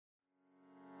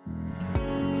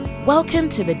Welcome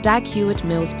to the Dag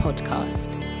Heward-Mills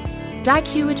podcast. Dag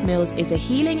Heward-Mills is a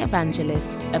healing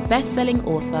evangelist, a best-selling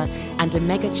author, and a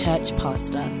mega-church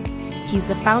pastor. He's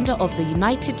the founder of the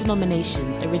United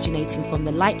Denominations, originating from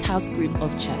the Lighthouse Group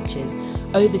of churches,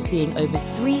 overseeing over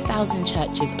 3,000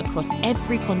 churches across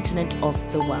every continent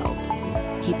of the world.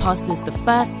 He pastors the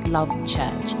First Love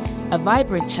Church, a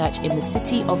vibrant church in the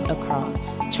city of Accra,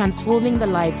 transforming the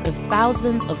lives of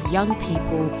thousands of young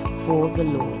people for the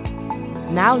Lord.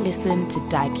 Now listen to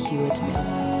Dag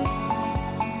Heward-Mills.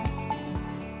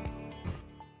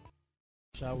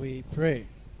 Shall we pray?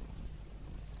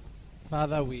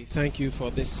 Father, we thank you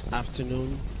for this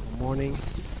afternoon or morning.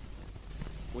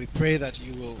 We pray that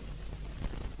you will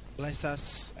bless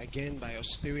us again by your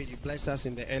Spirit. You blessed us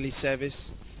in the early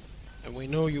service, and we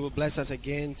know you will bless us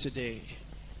again today.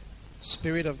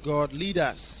 Spirit of God, lead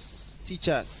us, teach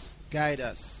us, guide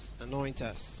us, anoint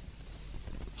us.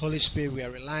 Holy Spirit, we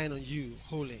are relying on you,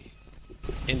 holy,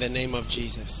 in the name of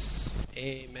Jesus.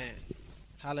 Amen.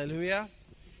 Hallelujah.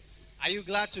 Are you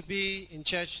glad to be in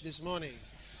church this morning?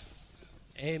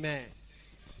 Amen.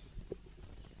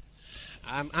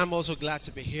 I'm also glad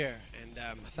to be here, and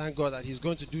thank God that he's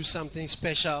going to do something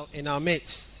special in our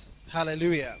midst.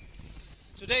 Hallelujah.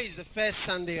 Today is the first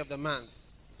Sunday of the month,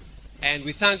 and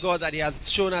we thank God that he has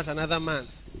shown us another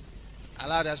month,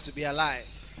 allowed us to be alive.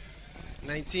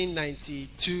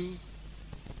 1992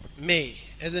 May,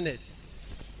 isn't it?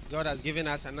 God has given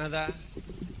us another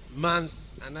month,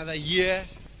 another year,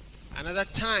 another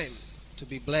time to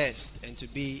be blessed and to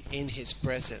be in his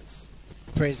presence.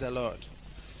 Praise the Lord.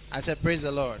 I said, praise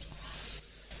the Lord.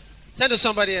 Turn to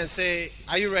somebody and say,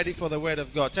 are you ready for the word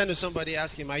of God? Turn to somebody,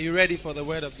 ask him, are you ready for the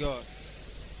word of God?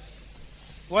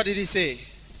 What did he say?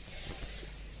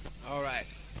 All right.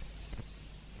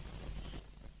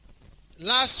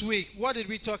 Last week, what did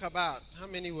we talk about? How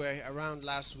many were around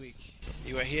last week?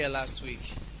 You were here last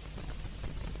week.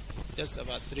 Just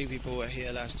about 3 people were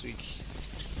here last week.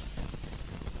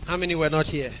 How many were not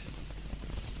here?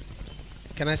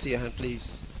 Can I see your hand,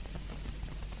 please?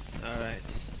 All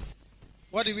right.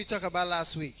 What did we talk about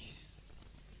last week?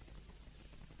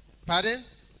 Pardon?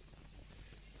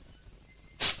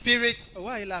 Spirit. Oh,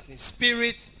 why are you laughing?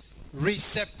 Spirit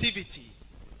receptivity.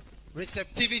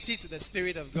 Receptivity to the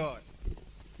Spirit of God.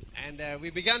 And we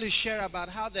began to share about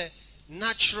how the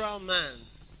natural man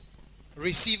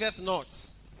receiveth not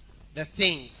the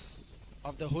things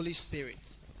of the Holy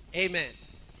Spirit. Amen.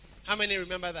 How many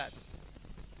remember that?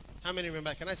 How many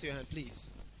remember? Can I see your hand,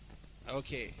 please?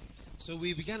 Okay. So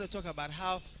we began to talk about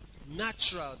how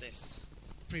naturalness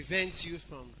prevents you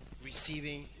from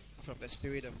receiving from the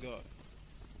Spirit of God.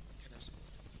 Can I have some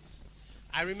water, please?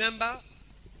 I remember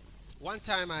one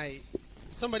time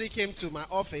somebody came to my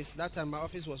office. That time my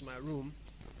office was my room.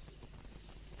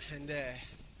 And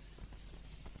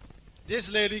this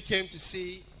lady came to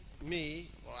see me,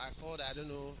 or I called her, I don't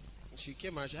know. She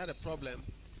came out, she had a problem.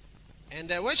 And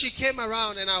when she came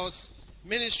around and I was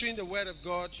ministering the word of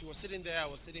God, she was sitting there, I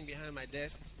was sitting behind my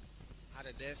desk. I had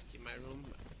a desk in my room.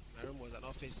 My room was an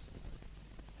office.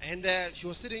 And she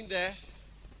was sitting there.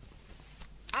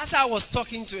 As I was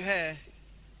talking to her,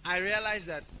 I realized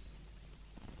that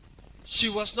she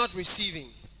was not receiving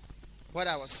what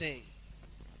I was saying.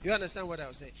 You understand what I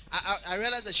was saying? I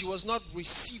realized that she was not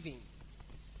receiving.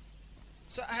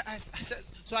 So I said,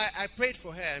 so I prayed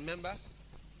for her, remember?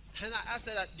 And I asked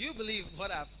her that, do you believe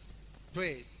what I've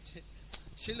prayed?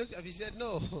 She looked at me, she said,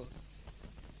 no.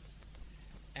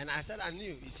 And I said, I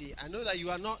knew. You see, I know that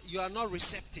you are not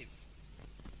receptive.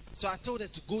 So I told her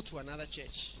to go to another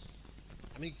church.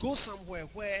 I mean, go somewhere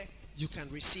where you can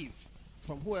receive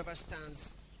from whoever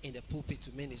stands in the pulpit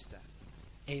to minister.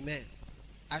 Amen.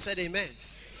 I said amen.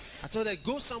 I told her,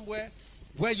 go somewhere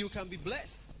where you can be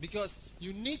blessed, because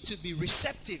you need to be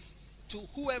receptive to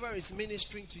whoever is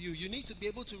ministering to you. You need to be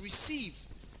able to receive.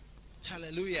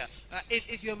 Hallelujah.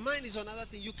 If your mind is on another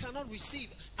thing, you cannot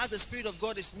receive. As the Spirit of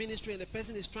God is ministering and the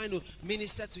person is trying to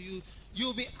minister to you,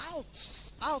 you'll be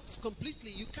out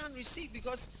completely. You can't receive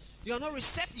because you are not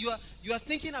receptive. You are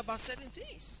thinking about certain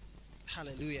things.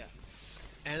 Hallelujah.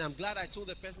 And I'm glad I told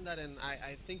the person that, and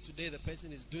I think today the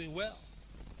person is doing well.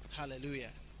 Hallelujah.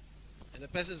 And the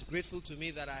person is grateful to me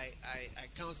that I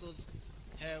counseled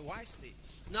her wisely.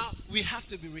 Now, we have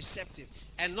to be receptive.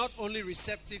 And not only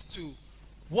receptive to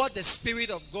what the Spirit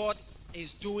of God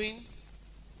is doing,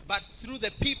 but through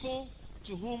the people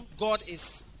to whom God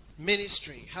is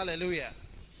ministering. Hallelujah.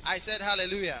 I said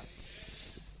hallelujah.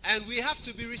 And we have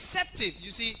to be receptive.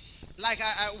 You see, like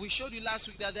we showed you last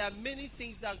week, that there are many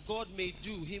things that God may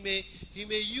do. He may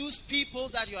use people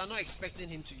that you are not expecting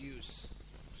him to use.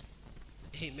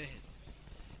 Amen.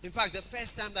 In fact, the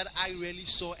first time that I really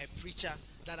saw a preacher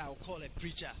that I'll call a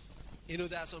preacher, you know,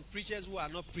 there are some preachers who are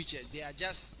not preachers. They are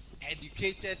just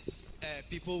educated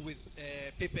people with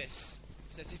papers,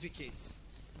 certificates.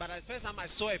 But the first time I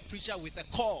saw a preacher with a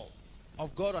call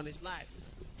of God on his life,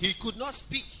 he could not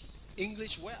speak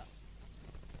English well.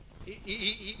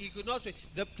 He could not speak.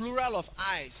 The plural of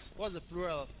eyes. What's the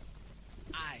plural of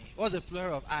eye? What's the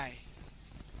plural of eye?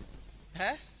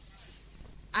 Huh?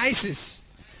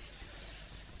 ISIS.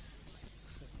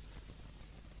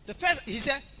 The first, he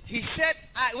said,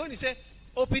 when he said,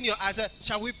 open your eyes, I said,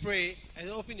 shall we pray? And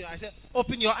open your eyes, I said,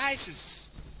 open your eyes.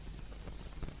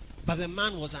 But the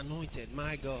man was anointed,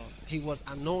 my God. He was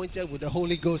anointed with the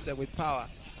Holy Ghost and with power.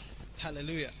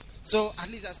 Hallelujah. So at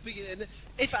least I speak it. And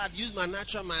if I had used my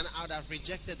natural mind, I would have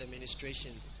rejected the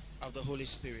ministration of the Holy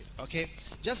Spirit. Okay?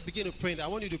 Just begin to pray. I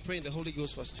want you to pray in the Holy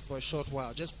Ghost for a short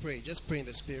while. Just pray. Just pray in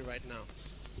the Spirit right now.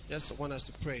 Just want us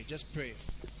to pray. Just pray.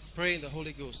 Pray in the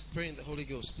Holy Ghost. Pray in the Holy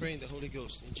Ghost. Pray in the Holy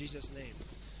Ghost. In Jesus' name.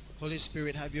 Holy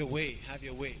Spirit, have your way. Have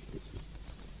your way.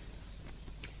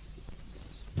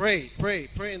 Pray, pray,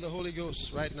 pray in the Holy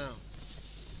Ghost right now.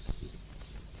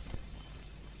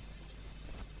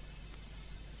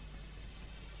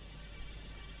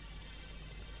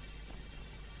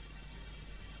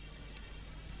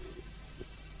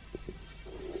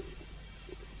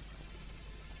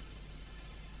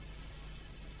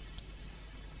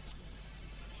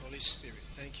 Holy Spirit,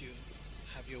 thank you.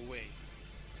 Have your way.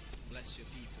 Bless your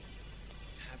people.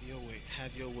 Have your way,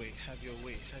 have your way, have your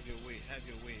way, have your way, have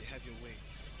your way, have your way.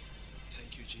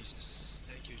 Thank you, Jesus.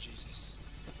 Thank you, Jesus.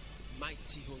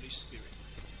 Mighty Holy Spirit,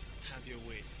 have your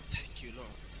way. Thank you, Lord.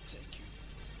 Thank you.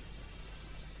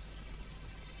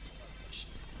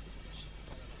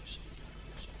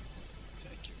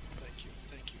 Thank you, thank you,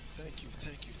 thank you, thank you,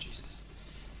 thank you, Jesus.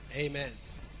 Amen.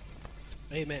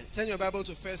 Amen. Turn your Bible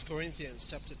to 1 Corinthians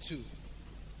chapter 2.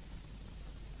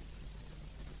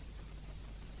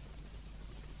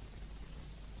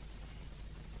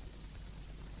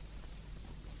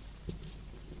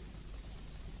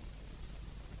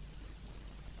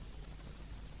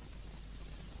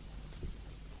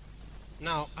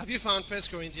 Now, have you found 1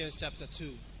 Corinthians chapter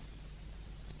 2?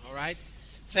 All right.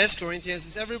 1 Corinthians,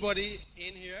 is everybody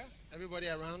in here? Everybody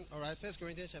around? All right. 1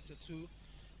 Corinthians chapter 2.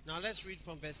 Now, let's read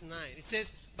from verse 9. It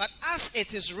says, but as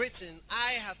it is written,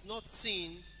 I have not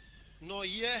seen, nor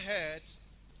ear heard,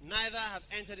 neither have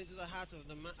entered into the heart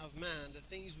of man the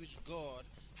things which God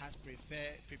has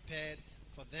prepared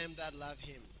for them that love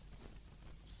him.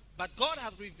 But God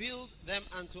hath revealed them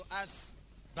unto us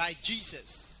by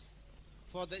Jesus.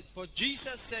 For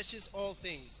Jesus searches all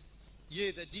things,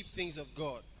 yea, the deep things of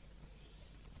God.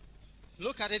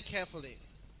 Look at it carefully.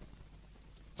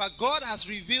 For God has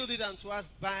revealed it unto us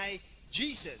by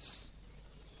Jesus.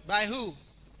 By who?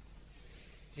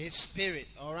 His Spirit.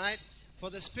 All right? For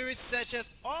the Spirit searcheth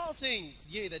all things,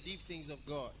 yea, the deep things of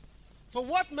God. For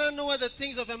what man knoweth the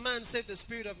things of a man save the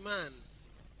Spirit of man?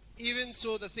 Even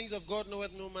so the things of God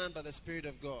knoweth no man but the Spirit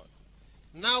of God.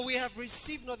 Now we have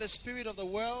received not the spirit of the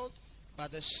world,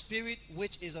 but the Spirit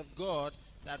which is of God,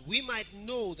 that we might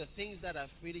know the things that are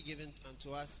freely given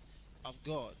unto us of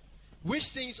God. Which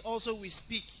things also we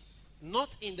speak,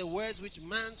 not in the words which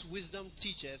man's wisdom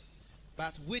teacheth,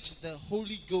 but which the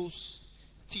Holy Ghost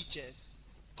teacheth,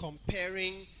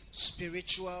 comparing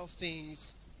spiritual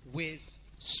things with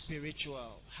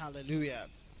spiritual. Hallelujah.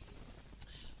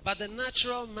 But the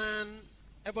natural man,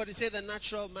 everybody say the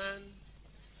natural man.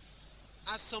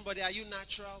 Ask somebody, are you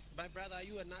natural? My brother, are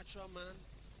you a natural man?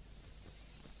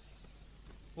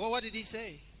 Well, what did he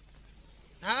say?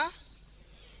 Huh?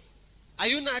 Are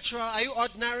you natural? Are you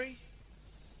ordinary?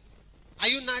 Are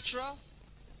you natural?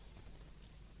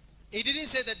 He didn't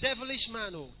say the devilish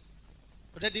man, or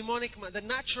the demonic man. The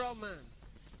natural man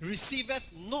receiveth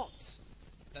not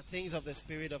the things of the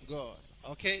Spirit of God.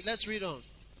 Okay, let's read on.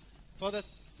 For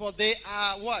they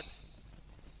are what?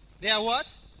 They are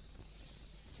what?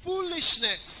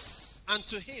 Foolishness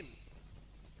unto him.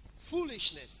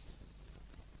 Foolishness.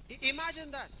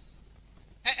 Imagine that.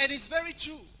 And it's very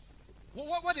true.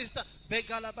 What is that?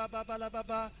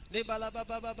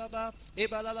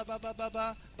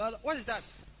 What is that?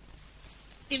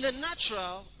 In the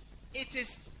natural, it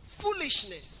is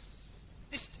foolishness.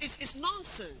 It's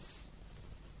nonsense.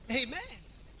 Amen.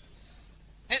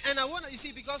 And I want to, you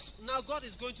see, because now God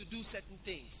is going to do certain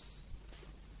things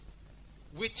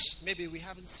which maybe we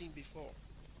haven't seen before.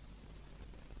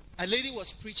 A lady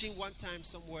was preaching one time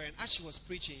somewhere, and as she was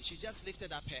preaching, she just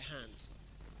lifted up her hand.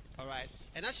 All right?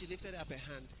 And as she lifted up her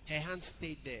hand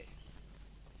stayed there.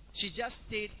 She just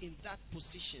stayed in that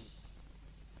position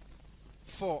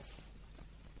for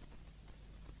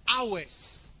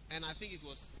hours. And I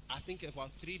think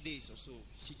about 3 days or so,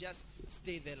 she just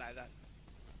stayed there like that.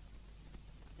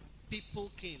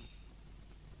 People came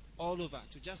all over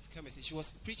to just come and see. She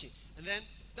was preaching. And then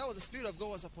that was the Spirit of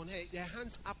God was upon her. Their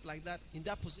hands up like that in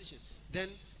that position. Then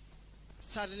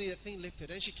suddenly the thing lifted.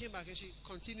 Then she came back and she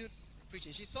continued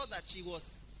preaching. She thought that she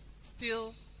was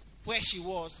still where she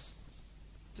was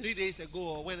 3 days ago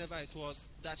or whenever it was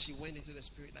that she went into the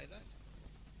Spirit like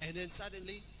that. And then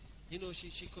suddenly,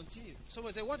 she continued.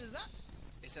 Someone said, what is that?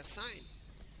 It's a sign.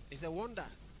 It's a wonder.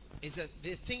 It's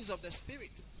the things of the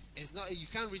Spirit. It's not, you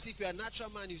can't receive. If you're a natural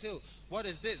man, you say, oh, what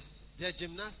is this? They're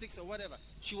gymnastics or whatever.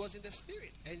 She was in the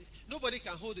Spirit. And nobody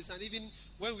can hold this. And even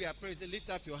when we are praying, say, lift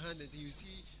up your hand until you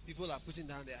see people are putting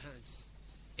down their hands.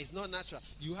 It's not natural.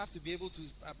 You have to be able to,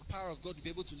 power of God, to be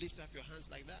able to lift up your hands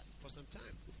like that for some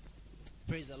time.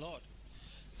 Praise the Lord.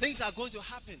 Things are going to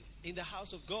happen in the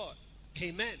house of God.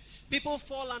 Amen. People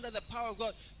fall under the power of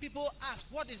God. People ask,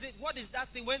 what is it? What is that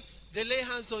thing? When they lay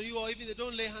hands on you, or even they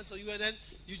don't lay hands on you, and then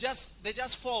they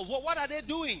just fall. What are they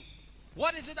doing?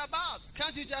 What is it about?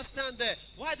 Can't you just stand there?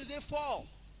 Why do they fall?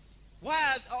 Why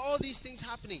are all these things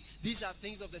happening? These are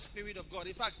things of the Spirit of God.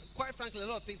 In fact, quite frankly, a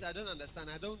lot of things I don't understand.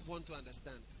 I don't want to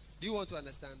understand. Do you want to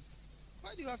understand?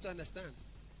 Why do you have to understand?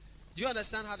 Do you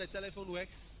understand how the telephone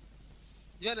works?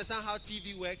 Do you understand how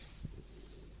TV works?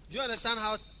 Do you understand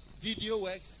how video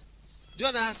works? Do you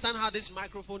understand how this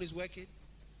microphone is working?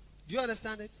 Do you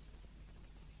understand it?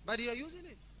 But you're using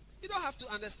it. You don't have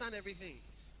to understand everything.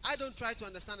 I don't try to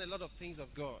understand a lot of things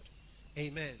of God.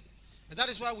 Amen. And that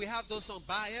is why we have those songs,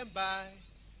 by and by,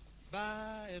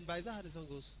 by and by. Is that how the song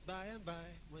goes? By and by,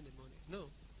 when the money.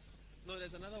 No,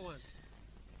 there's another one.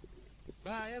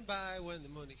 By and by, when the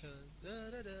money comes.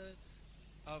 Da, da,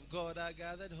 da. Of God I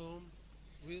gathered home.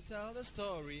 We'll tell the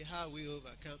story how we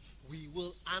overcome. We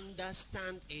will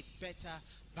understand it better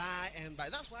by and by.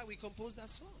 That's why we composed that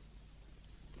song.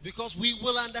 Because we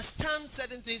will understand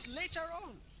certain things later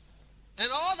on. And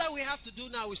all that we have to do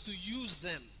now is to use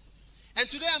them. And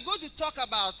today I'm going to talk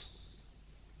about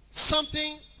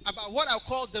something about what I'll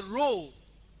call the role,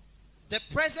 the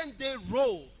present day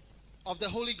role of the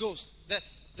Holy Ghost.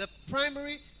 The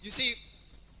primary, you see,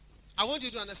 I want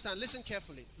you to understand. Listen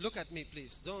carefully. Look at me,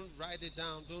 please. Don't write it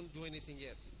down. Don't do anything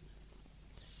yet.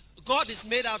 God is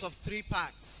made out of 3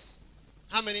 parts.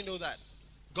 How many know that?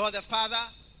 God the Father,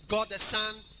 God the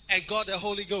Son, and God the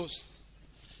Holy Ghost.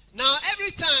 Now,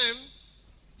 every time,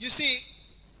 you see,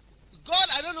 God,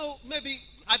 I don't know, maybe,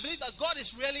 I believe that God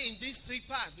is really in these 3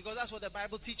 parts because that's what the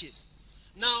Bible teaches.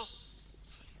 Now,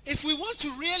 if we want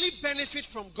to really benefit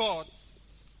from God,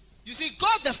 you see,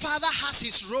 God the Father has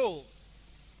his role.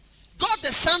 God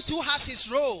the Son too has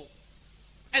his role.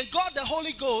 And God the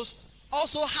Holy Ghost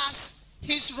also has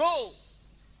his role.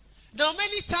 Now,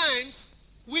 many times,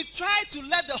 we try to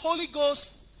let the Holy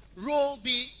Ghost role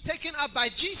be taken up by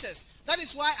Jesus. That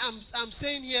is why I'm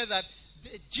saying here that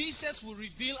Jesus will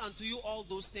reveal unto you all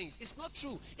those things. It's not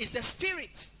true. It's the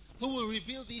Spirit who will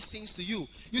reveal these things to you.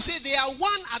 You see, they are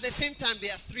one at the same time. They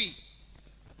are 3.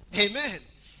 Amen.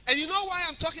 And you know why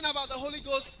I'm talking about the Holy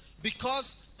Ghost?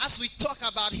 Because as we talk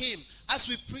about him, as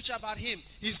we preach about him,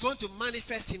 he's going to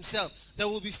manifest himself. There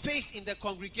will be faith in the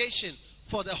congregation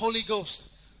for the Holy Ghost,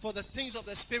 for the things of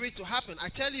the Spirit to happen. I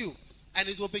tell you, and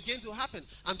it will begin to happen.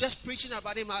 I'm just preaching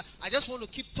about him. I just want to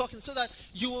keep talking so that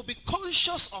you will be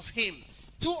conscious of him.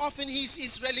 Too often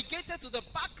he's relegated to the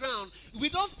background. We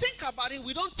don't think about him.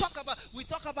 We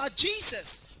talk about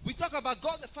Jesus. We talk about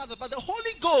God the Father. But the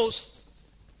Holy Ghost,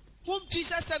 whom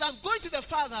Jesus said, I'm going to the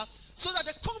Father so that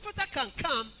the Comforter can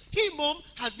come, him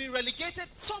has been relegated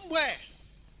somewhere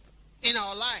in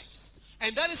our lives.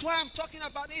 And that is why I'm talking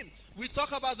about him. We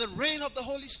talk about the reign of the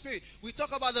Holy Spirit. We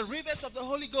talk about the rivers of the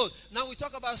Holy Ghost. Now we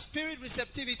talk about spirit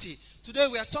receptivity. Today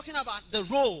we are talking about the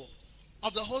role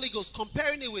of the Holy Ghost,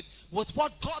 comparing it with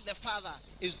what God the Father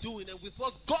is doing and with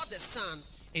what God the Son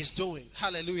is doing.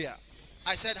 Hallelujah.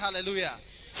 I said hallelujah.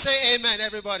 Say amen,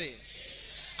 everybody.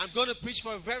 I'm going to preach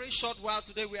for a very short while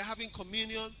today. We are having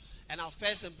communion and our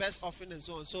first and best offering and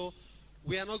so on. So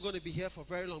we are not going to be here for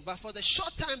very long. But for the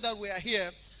short time that we are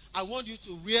here, I want you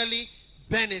to really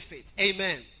benefit.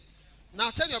 Amen.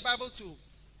 Now turn your Bible to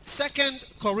 2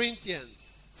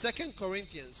 Corinthians. 2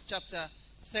 Corinthians chapter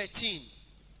 13.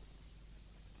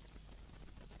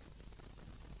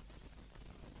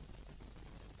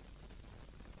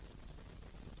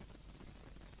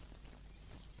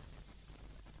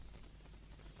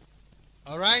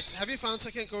 All right. Have you found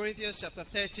 2 Corinthians chapter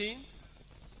 13?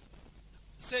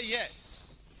 Say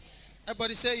yes.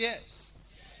 Everybody say yes.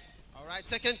 All right.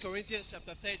 2 Corinthians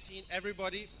chapter 13.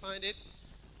 Everybody find it.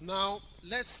 Now,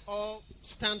 let's all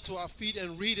stand to our feet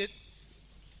and read it.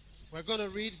 We're going to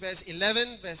read verse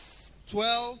 11, verse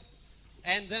 12,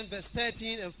 and then verse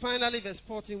 13, and finally verse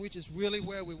 14, which is really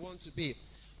where we want to be.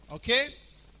 Okay?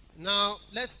 Now,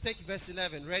 let's take verse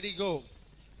 11. Ready, go.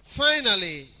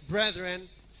 Finally, brethren,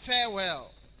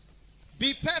 farewell.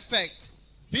 Be perfect.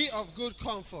 Be of good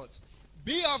comfort.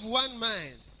 Be of one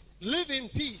mind. Live in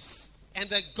peace. And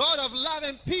the God of love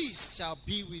and peace shall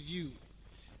be with you.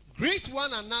 Greet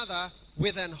one another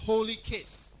with an holy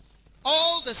kiss.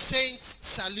 All the saints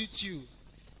salute you.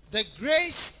 The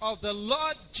grace of the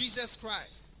Lord Jesus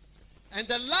Christ and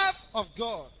the love of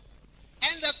God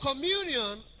and the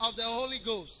communion of the Holy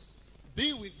Ghost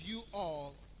be with you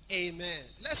all. Amen.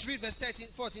 Let's read verse 13,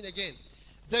 14 again.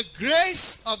 The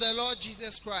grace of the Lord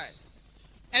Jesus Christ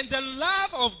and the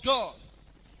love of God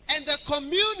and the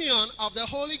communion of the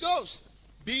Holy Ghost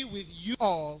be with you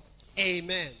all.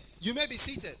 Amen. You may be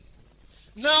seated.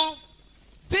 Now,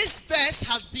 this verse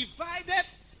has divided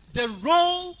the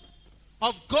role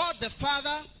of God the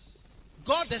Father,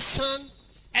 God the Son,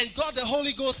 and God the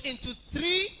Holy Ghost into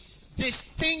three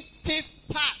distinctive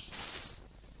parts.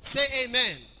 Say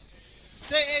amen.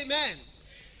 Say amen.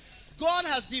 God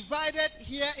has divided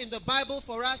here in the Bible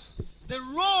for us the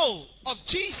role of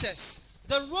Jesus,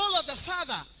 the role of the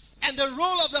Father, and the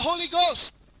role of the Holy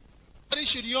Ghost. Nobody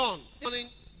should yawn.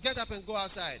 Get up and go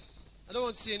outside. I don't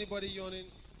want to see anybody yawning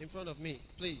in front of me,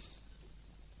 please.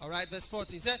 All right, verse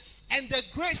 14 says, and the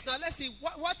grace. Now let's see,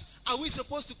 what are we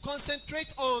supposed to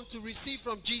concentrate on to receive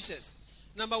from Jesus?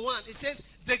 Number one, it says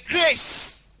the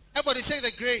grace. Everybody say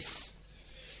the grace.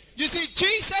 You see,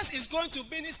 Jesus is going to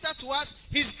minister to us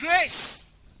his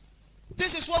grace.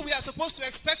 This is what we are supposed to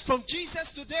expect from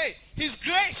Jesus today. His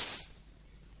grace.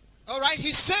 All right,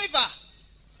 his favor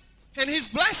and his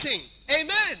blessing.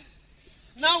 Amen.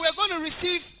 Now we're going to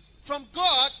receive from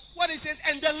God what it says,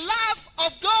 and the love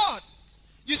of God.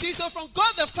 You see, so from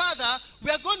God the Father,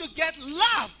 we are going to get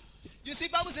love. You see,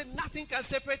 Bible said nothing can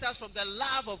separate us from the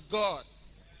love of God.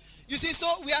 You see, so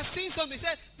we are seeing something. It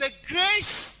said the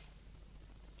grace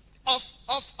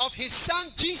of his son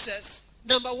Jesus,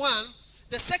 number one.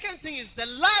 The second thing is the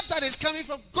love that is coming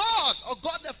from God or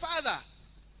God the Father.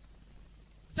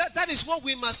 That is what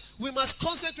we must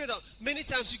concentrate on. Many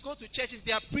times you go to churches,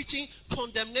 they are preaching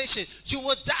condemnation. You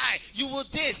will die. You will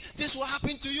this will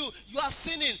happen to you. You are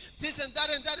sinning. This and that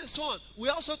and so on. We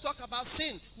also talk about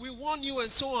sin. We warn you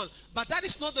and so on. But that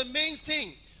is not the main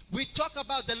thing. We talk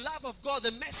about the love of God,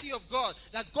 the mercy of God.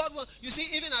 That God will, you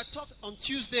see, even I talked on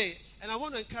Tuesday, and I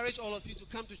want to encourage all of you to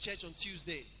come to church on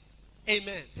Tuesday.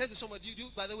 Amen. Tell to somebody,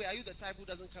 by the way, are you the type who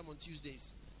doesn't come on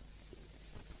Tuesdays?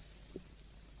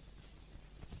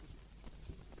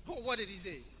 Oh, what did he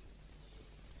say?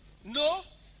 No?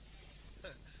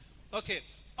 Okay.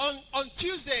 On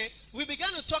Tuesday, we began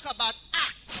to talk about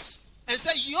Acts and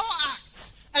say your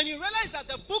Acts. And you realize that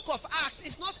the book of Acts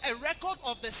is not a record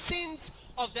of the sins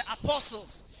of the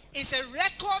apostles. It's a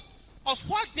record of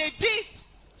what they did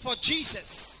for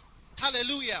Jesus.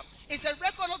 Hallelujah. It's a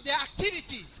record of their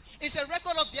activities. It's a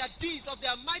record of their deeds, of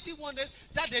their mighty wonders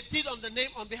that they did on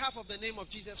behalf of the name of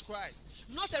Jesus Christ.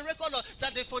 Not a record of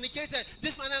that they fornicated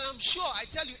this man. And I'm sure, I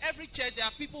tell you, every church there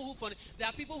are people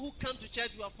who come to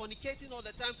church who are fornicating all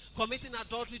the time, committing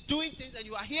adultery, doing things, and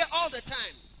you are here all the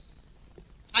time.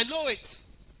 I know it.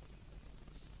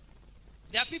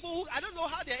 There are people who, I don't know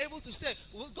how they're able to stay.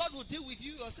 God will deal with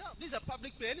you yourself. This is a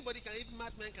public place. Anybody can, even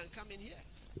madman can come in here.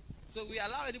 So we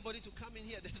allow anybody to come in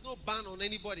here. There's no ban on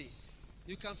anybody.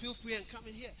 You can feel free and come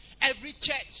in here. Every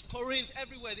church, Corinth,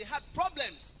 everywhere, they had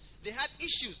problems. They had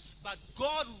issues. But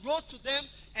God wrote to them,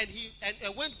 and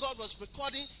when God was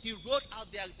recording, he wrote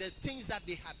out the things that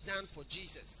they had done for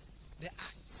Jesus. The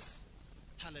acts.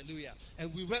 Hallelujah.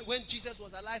 And when Jesus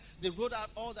was alive, they wrote out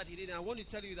all that he did. And I want to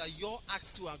tell you that your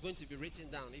acts too are going to be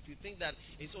written down. If you think that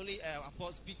it's only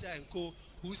Apostle Peter and co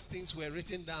whose things were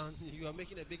written down, you are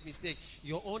making a big mistake.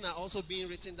 Your own are also being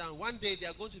written down. One day they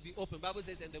are going to be open. The Bible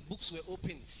says, and the books were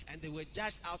open, and they were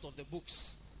judged out of the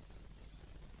books.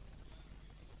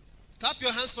 Clap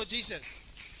your hands for Jesus.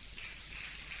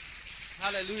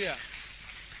 Hallelujah.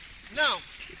 Now,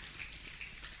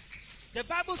 the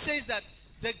Bible says that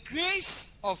the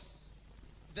grace of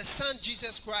the Son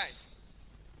Jesus Christ,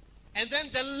 and then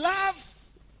the love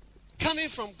coming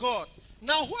from God.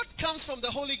 Now, what comes from the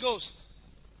Holy Ghost?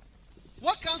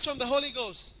 What comes from the Holy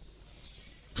Ghost?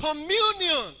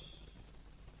 Communion.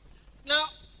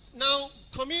 Now,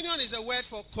 communion is a word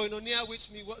for koinonia, which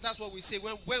means that's what we say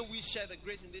when we share the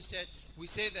grace in this church. We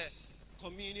say the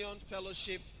communion,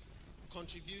 fellowship,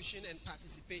 contribution, and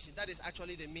participation. That is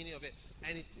actually the meaning of it,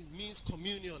 and it means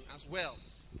communion as well.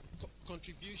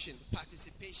 Contribution,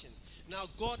 participation. Now,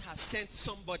 God has sent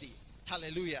somebody,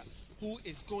 hallelujah, who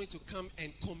is going to come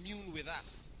and commune with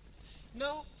us.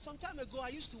 Now, some time ago, I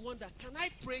used to wonder, can I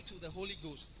pray to the Holy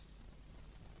Ghost?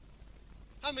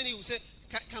 How many will say,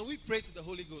 can we pray to the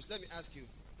Holy Ghost? Let me ask you,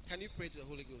 can you pray to the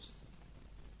Holy Ghost?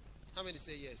 How many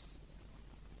say yes?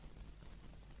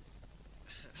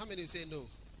 How many will say no?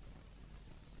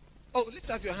 Oh,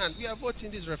 lift up your hand. We are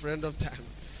voting this referendum time.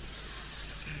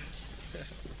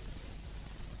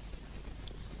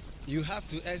 You have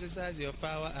to exercise your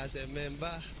power as a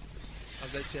member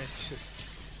of the church.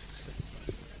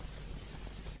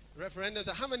 Referendum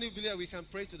time. How many believe we can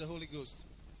pray to the Holy Ghost?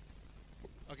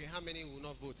 Okay, how many will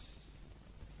not vote?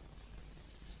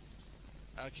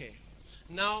 Okay.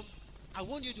 Now, I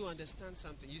want you to understand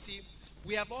something. You see,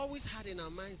 we have always had in our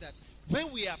minds that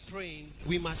when we are praying,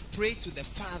 we must pray to the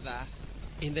Father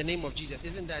in the name of Jesus.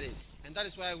 Isn't that it? And that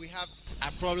is why we have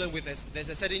a problem with this. There's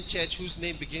a certain church whose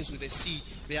name begins with a C.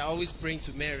 They are always praying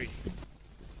to Mary.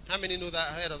 How many know that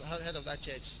head of that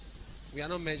church? We are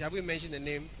not mentioned. Have we mentioned the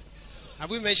name? Have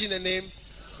we mentioned the name?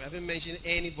 We haven't mentioned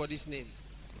anybody's name.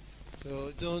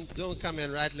 So don't come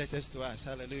and write letters to us.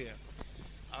 Hallelujah.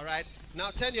 All right. Now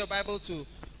turn your Bible to,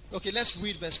 okay, let's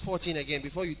read verse 14 again.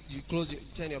 Before you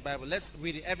turn your Bible. Let's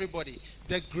read it, everybody.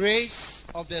 The grace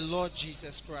of the Lord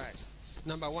Jesus Christ.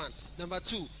 Number 1. Number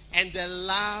 2, and the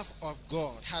love of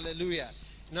God. Hallelujah.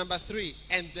 Number 3,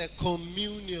 and the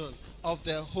communion of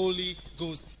the Holy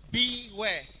Ghost. Be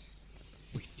where?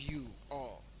 With you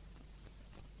all.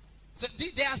 So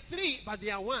there are 3, but they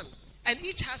are 1. And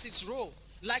each has its role.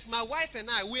 Like my wife and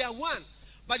I, we are 1.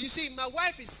 But you see, my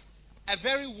wife is a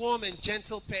very warm and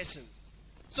gentle person.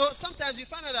 So sometimes you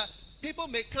find out that people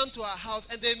may come to our house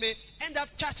and they may end up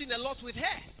chatting a lot with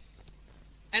her.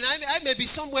 And I may be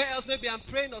somewhere else, maybe I'm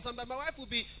praying or something. My wife will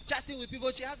be chatting with people.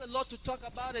 She has a lot to talk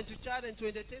about and to chat and to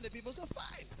entertain the people. So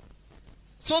fine.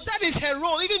 So that is her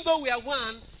role. Even though we are 1,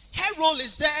 her role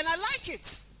is there and I like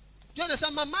it. Do you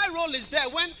understand? My role is there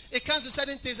when it comes to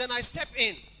certain things and I step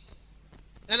in.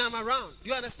 And I'm around. Do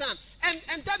you understand?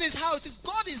 And that is how it is.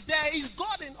 God is there. He's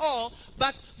God in all.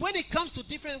 But when it comes to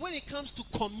when it comes to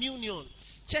communion,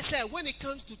 just say, when it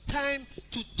comes to time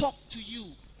to talk to you,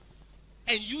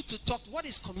 and you to talk, what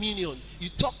is communion? You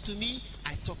talk to me,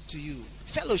 I talk to you.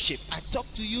 Fellowship, I talk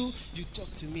to you, you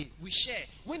talk to me. We share.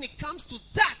 When it comes to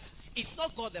that, it's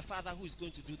not God the Father who is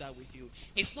going to do that with you.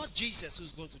 It's not Jesus who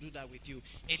is going to do that with you.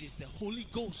 It is the Holy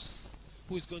Ghost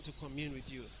who is going to commune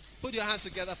with you. Put your hands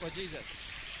together for Jesus.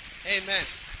 Amen.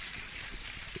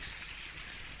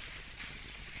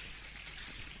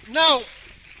 Now,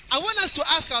 I want us to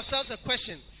ask ourselves a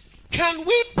question. Can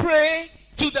we pray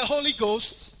to the Holy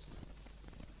Ghost?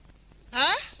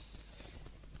 Huh?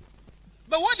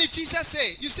 But what did Jesus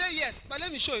say? You say yes, but let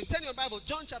me show you. Turn your Bible,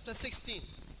 John chapter 16.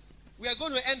 We are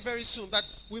going to end very soon, but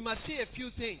we must see a few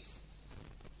things.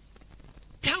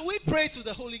 Can we pray to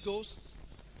the Holy Ghost?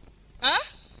 Huh?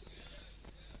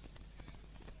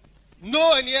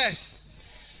 No and yes.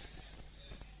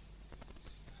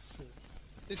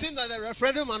 It seems that the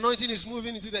referendum anointing is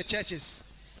moving into the churches.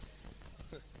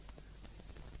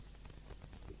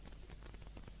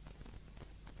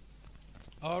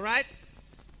 All right.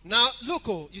 Now, look,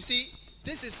 you see,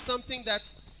 this is something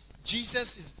that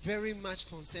Jesus is very much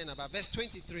concerned about. Verse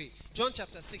 23, John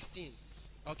chapter 16.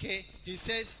 Okay, he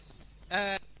says,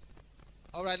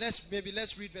 all right, let's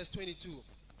read verse 22.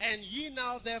 And ye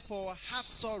now therefore have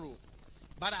sorrow,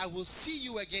 but I will see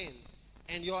you again,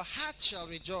 and your heart shall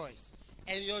rejoice,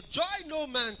 and your joy no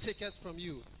man taketh from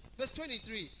you. Verse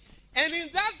 23. And in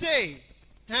that day,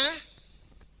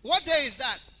 what day is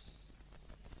that?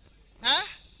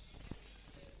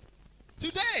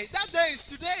 Today. That day is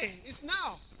today. It's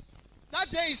now.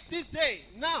 That day is this day.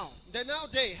 Now. The now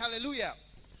day. Hallelujah.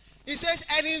 He says,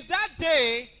 and in that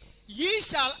day ye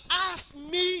shall ask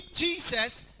me,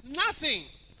 Jesus, nothing.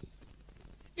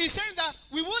 He's saying that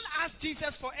we won't ask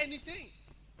Jesus for anything.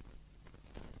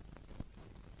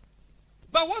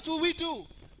 But what will we do?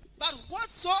 But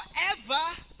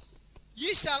whatsoever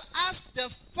ye shall ask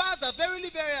the Father, verily,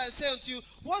 verily, I say unto you,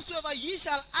 whatsoever ye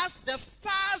shall ask the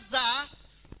Father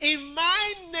in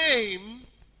my name,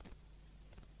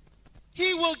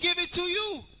 he will give it to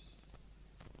you.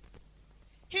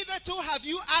 Hitherto have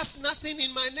you asked nothing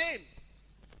in my name.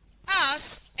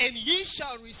 Ask, and ye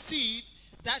shall receive,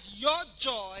 that your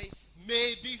joy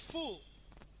may be full.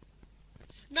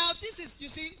 Now this is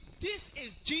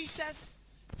Jesus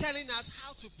telling us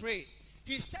how to pray.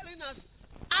 He's telling us,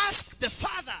 ask the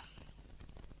Father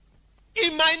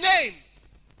in my name.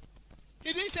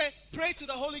 He didn't say pray to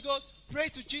the Holy Ghost, pray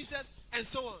to Jesus, and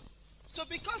so on. So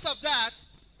because of that,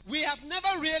 we have never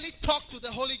really talked to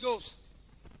the Holy Ghost.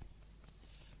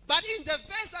 But in the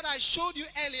verse that I showed you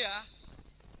earlier,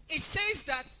 it says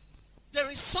that there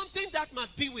is something that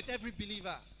must be with every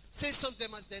believer. Say something,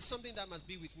 there's something that must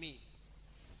be with me.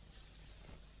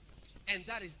 And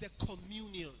that is the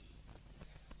communion.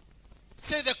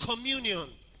 Say the communion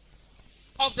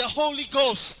of the Holy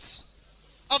Ghost.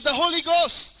 Of the Holy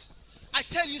Ghost. I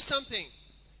tell you something.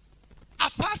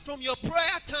 Apart from your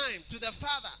prayer time to the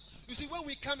Father, you see, when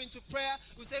we come into prayer,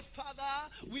 we say, Father,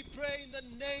 we pray in the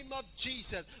name of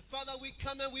Jesus. Father, we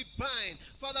come and we bind.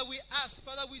 Father, we ask.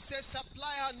 Father, we say,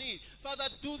 supply our need. Father,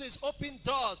 do this. Open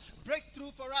doors. Break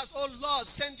through for us. Oh, Lord,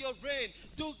 send your rain.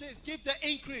 Do this. Give the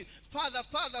increase. Father,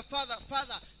 Father, Father,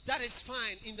 Father. That is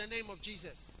fine in the name of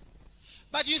Jesus.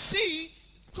 But you see,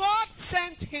 God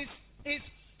sent his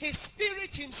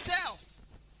Spirit himself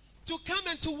to come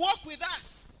and to walk with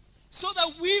us so that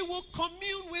we will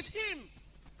commune with him.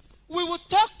 We will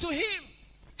talk to him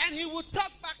and he will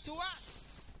talk back to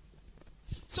us.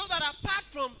 So that apart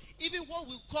from even what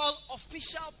we call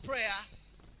official prayer,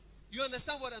 you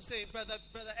understand what I'm saying, Brother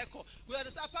Echo? We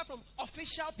understand apart from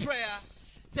official prayer,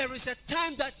 there is a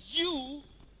time that you,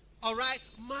 all right,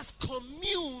 must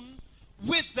commune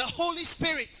with the Holy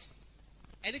Spirit.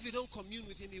 And if you don't commune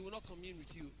with him, he will not commune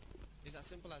with you. It's as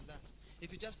simple as that.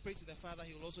 If you just pray to the Father,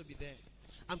 he will also be there.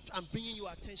 I'm bringing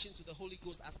your attention to the Holy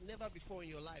Ghost as never before in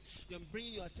your life. I'm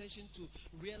bringing your attention to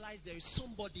realize there is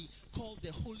somebody called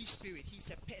the Holy Spirit.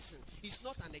 He's a person. He's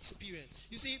not an experience.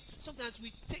 You see, sometimes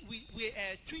we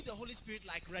treat the Holy Spirit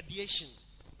like radiation.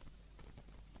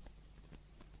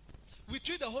 We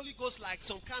treat the Holy Ghost like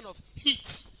some kind of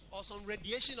heat or some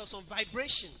radiation or some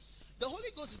vibration. The Holy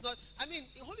Ghost is not,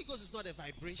 the Holy Ghost is not a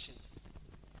vibration.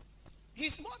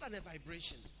 He's more than a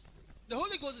vibration. The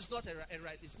Holy Ghost is not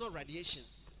it's not radiation.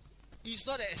 He's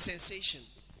not a sensation.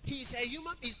 He's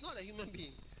not a human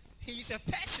being. He is a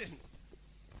person.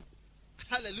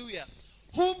 Hallelujah.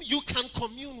 Whom you can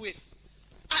commune with.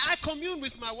 I commune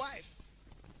with my wife.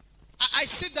 I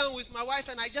sit down with my wife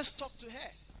and I just talk to her.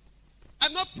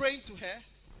 I'm not praying to her,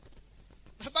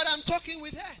 but I'm talking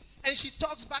with her. And she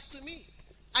talks back to me.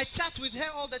 I chat with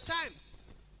her all the time.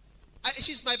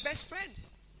 She's my best friend.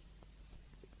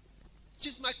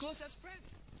 She's my closest friend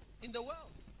in the world.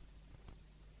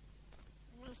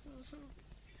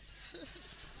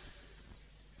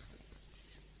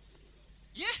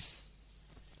 Yes.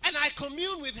 And I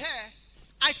commune with her.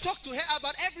 I talk to her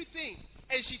about everything.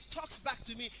 And she talks back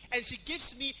to me. And she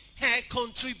gives me her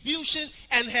contribution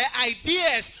and her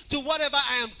ideas to whatever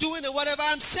I am doing and whatever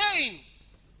I'm saying.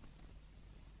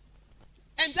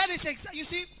 And that is exactly, you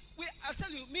see, I'll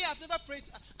tell you, I've never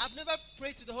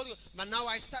prayed to the Holy Ghost. But now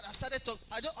I've started talking.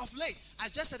 Of late, I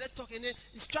just started talking and it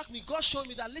struck me. God showed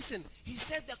me that, listen, he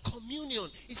said the communion.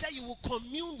 He said you will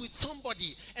commune with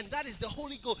somebody. And that is the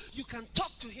Holy Ghost. You can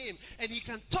talk to him and he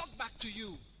can talk back to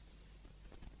you.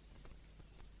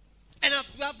 And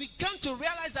I've begun to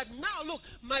realize that now, look,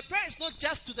 my prayer is not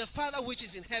just to the Father which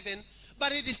is in heaven,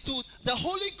 but it is to the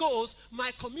Holy Ghost.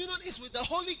 My communion is with the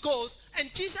Holy Ghost.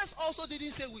 And Jesus also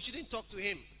didn't say we shouldn't talk to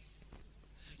him.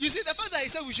 You see, the fact that he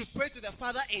said we should pray to the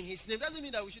Father in his name doesn't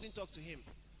mean that we shouldn't talk to him.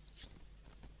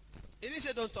 He didn't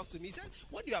say don't talk to me. He said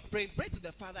when you are praying, pray to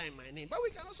the Father in my name. But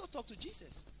we can also talk to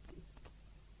Jesus.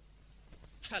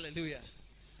 Hallelujah.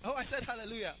 Oh, I said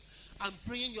hallelujah. I'm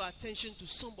bringing your attention to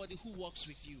somebody who walks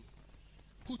with you,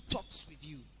 who talks with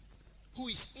you, who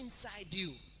is inside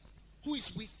you, who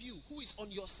is with you, who is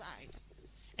on your side.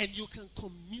 And you can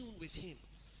commune with him.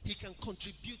 He can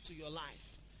contribute to your life.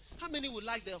 How many would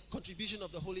like the contribution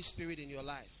of the Holy Spirit in your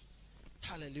life?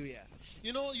 Hallelujah.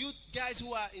 You know, you guys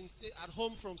who are at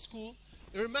home from school,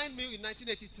 it reminds me in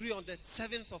 1983 on the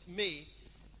 7th of May,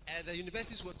 the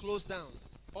universities were closed down.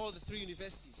 All the 3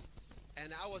 universities.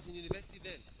 And I was in university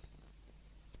then.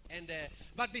 And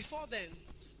but before then,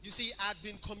 you see, I'd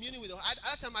been communing with at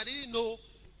that time I didn't know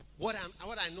what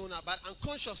I know now, but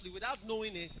unconsciously, without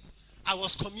knowing it, I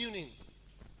was communing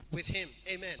with him.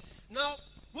 Amen. Now,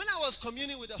 when I was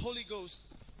communing with the Holy Ghost,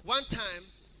 one time,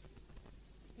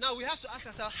 now we have to ask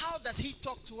ourselves, how does he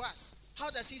talk to us? How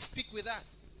does he speak with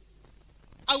us?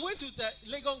 I went to the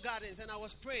Legon Gardens and I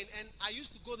was praying, and I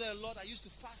used to go there a lot. I used to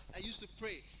fast. I used to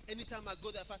pray. Anytime I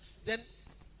go there, then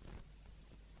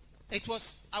I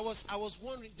was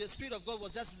wondering, the Spirit of God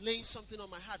was just laying something on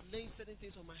my heart, laying certain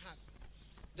things on my heart.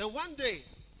 Then one day,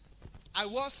 I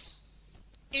was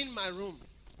in my room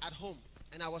at home,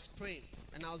 and I was praying,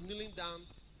 and I was kneeling down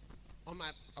on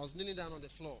the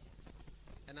floor,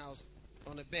 and I was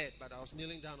on a bed, but I was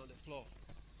kneeling down on the floor.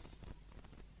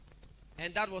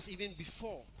 And that was even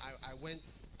before I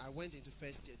went into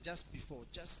first year, just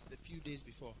a few days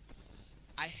before.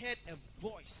 I heard a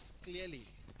voice clearly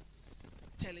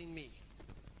telling me,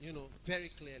 very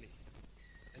clearly,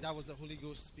 And that was the Holy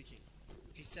Ghost speaking.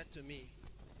 He said to me,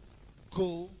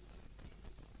 go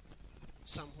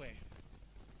somewhere.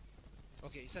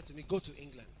 Okay, he said to me, go to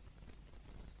England.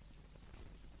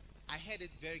 I heard it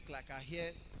very clear.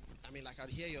 I'd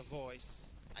hear your voice.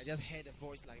 I just heard a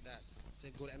voice like that. I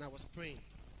said, go. And I was praying.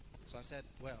 So I said,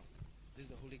 well, this is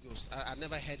the Holy Ghost. I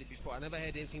never heard it before. I never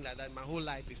heard anything like that in my whole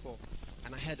life before.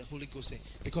 And I heard the Holy Ghost say,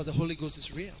 because the Holy Ghost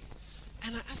is real.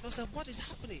 And I asked myself, what is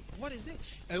happening? What is it?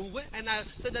 And I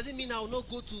said, does it mean I will not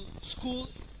go to school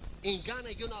in Ghana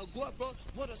again? I'll go abroad?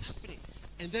 What was happening?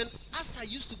 And then as I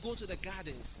used to go to the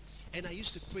gardens and I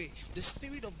used to pray, the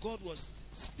Spirit of God was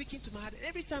speaking to my heart.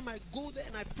 Every time I go there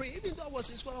and I pray, even though I was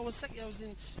in school, I was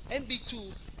in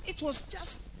MB2, it was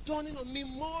just dawning on me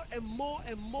more and more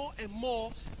and more and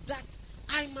more that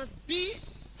I must be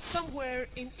somewhere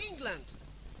in England.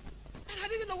 And I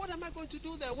didn't know, what am I going to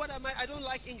do there? I don't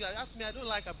like England. Ask me, I don't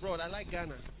like abroad. I like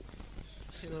Ghana.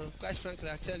 Quite frankly,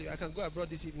 I tell you, I can go abroad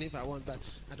this evening if I want, but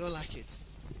I don't like it.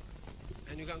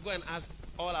 And you can go and ask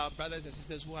all our brothers and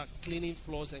sisters who are cleaning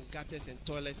floors and gutters and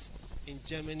toilets in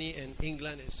Germany and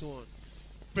England and so on.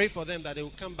 Pray for them that they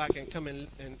will come back and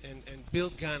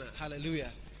build Ghana.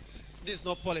 Hallelujah. This is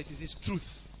not politics, it's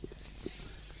truth.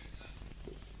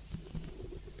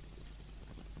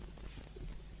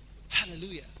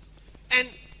 Hallelujah. And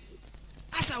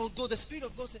as I would go, the Spirit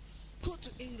of God said, go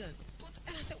to England.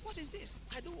 And I said, what is this?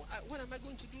 What am I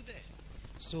going to do there?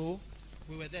 So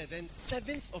we were there. Then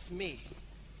 7th of May,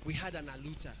 we had an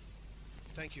aluta.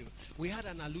 Thank you. We had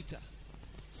an aluta.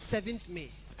 7th May,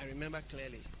 I remember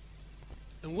clearly.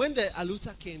 And when the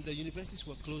aluta came, the universities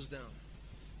were closed down.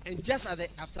 And just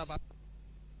after about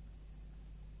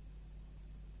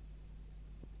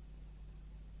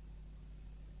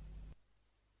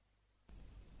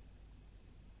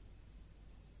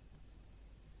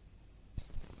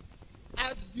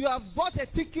you have bought a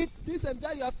ticket, this and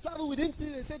that, you have traveled within 3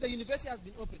 days, and said the university has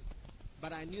been opened.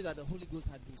 But I knew that the Holy Ghost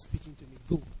had been speaking to me.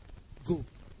 Go, go,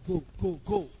 go, go,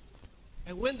 go.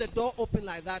 And when the door opened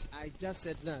like that, I just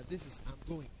said, nah, I'm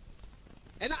going.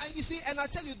 And I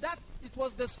tell you that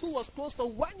the school was closed for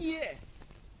 1 year.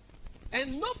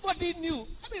 And nobody knew.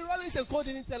 Rollins and Co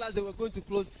didn't tell us they were going to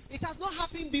close. It has not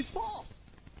happened before.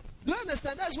 Do you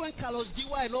understand? That's when Carlos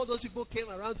Jiwa and all those people came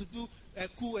around to do a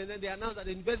coup, and then they announced that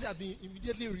the university had been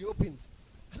immediately reopened.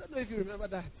 I don't know if you remember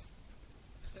that.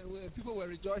 And people were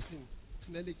rejoicing.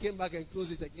 And then they came back and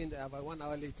closed it again about 1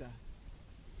 hour later.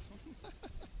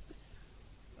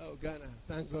 Oh, Ghana.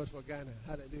 Thank God for Ghana.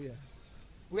 Hallelujah.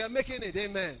 We are making it.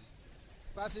 Amen.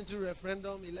 Passing through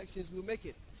referendum, elections, we'll make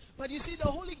it. But you see, the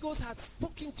Holy Ghost had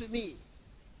spoken to me.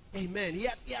 Amen. He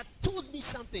had told me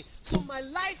something. So my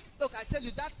life, look, I tell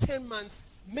you, that 10 months,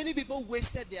 many people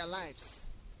wasted their lives.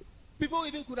 People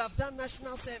even could have done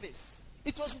national service.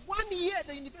 It was 1 year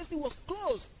the university was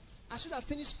closed. I should have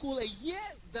finished school a year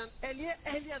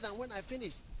earlier than when I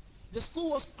finished. The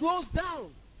school was closed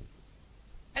down.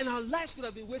 And our lives could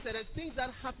have been wasted. And things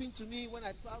that happened to me when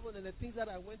I traveled, and the things that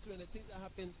I went through, and the things that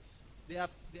happened, they have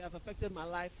affected my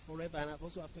life forever, and have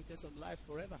also affected some life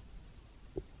forever.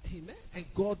 Amen. And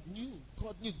God knew.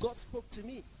 God spoke to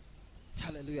me.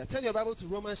 Hallelujah. Turn your Bible to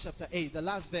Romans chapter 8, the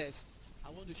last verse. I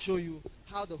want to show you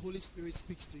how the Holy Spirit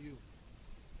speaks to you.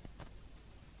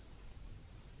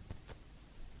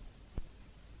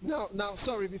 Now,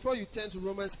 sorry, before you turn to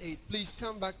Romans 8, please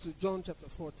come back to John chapter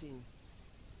 14.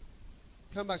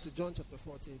 Come back to John chapter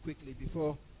 14 quickly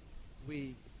before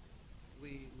we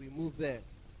move there.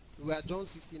 We are at John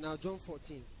 16, now John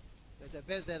 14. There's a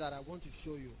verse there that I want to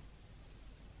show you.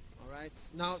 All right.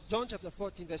 Now, John chapter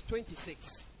 14, verse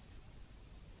 26.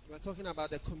 We're talking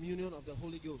about the communion of the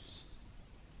Holy Ghost.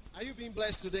 Are you being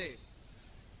blessed today?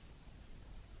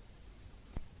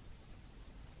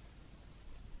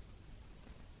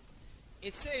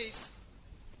 It says,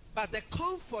 but the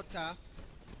Comforter,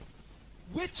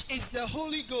 which is the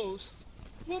Holy Ghost,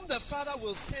 whom the Father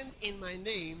will send in my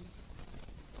name,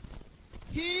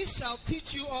 he shall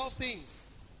teach you all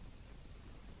things,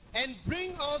 and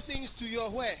bring all things to your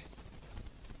where?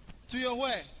 To your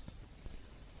where?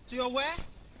 To your where?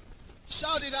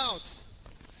 Shout it out.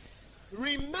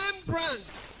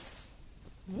 Remembrance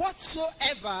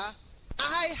whatsoever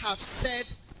I have said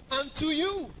unto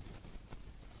you.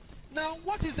 Now,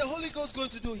 what is the Holy Ghost going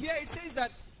to do? Here it says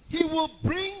that he will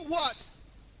bring what?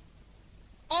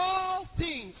 All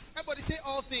things. Everybody say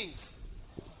all things.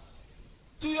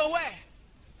 To your where?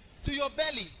 To your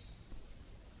belly.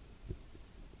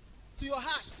 To your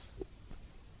heart.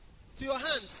 To your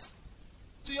hands.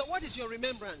 To your, what is your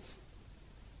remembrance?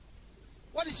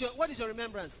 What is your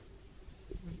remembrance?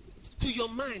 To your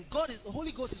mind. The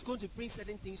Holy Ghost is going to bring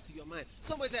certain things to your mind.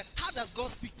 Somebody said, how does God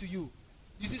speak to you?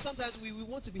 You see, sometimes we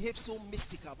want to behave so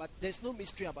mystical, but there's no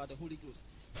mystery about the Holy Ghost.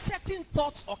 Certain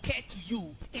thoughts occur to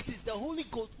you. It is the Holy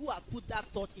Ghost who has put that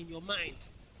thought in your mind.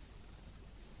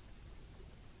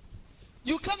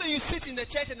 You come and you sit in the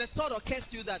church and the thought occurs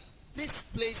to you that this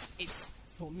place is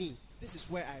for me. This is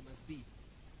where I must be.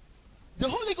 The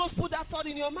Holy Ghost put that thought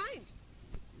in your mind.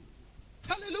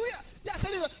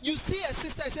 Hallelujah. You see a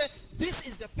sister and say, this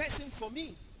is the person for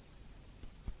me.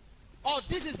 Or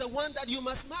this is the one that you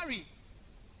must marry.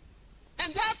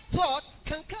 And that thought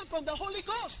can come from the Holy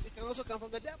Ghost. It can also come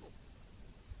from the devil.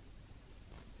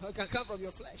 Or it can come from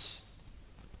your flesh.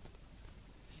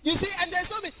 You see, and there's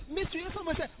so many mystery.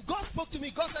 Someone said, God spoke to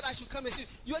me. God said I should come and see you.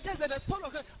 You are just that a thought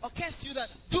occurs to you that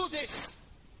do this.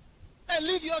 And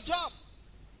leave your job.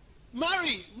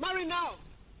 Marry now.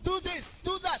 Do this,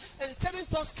 do that. And certain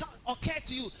thoughts occur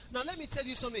to you. Now let me tell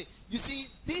you something. You see,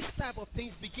 these type of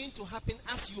things begin to happen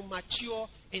as you mature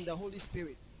in the Holy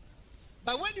Spirit.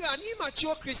 But when you are an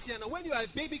immature Christian or when you are a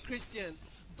baby Christian,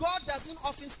 God doesn't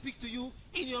often speak to you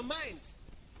in your mind.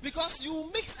 Because you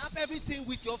mix up everything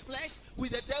with your flesh,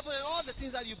 with the devil, and all the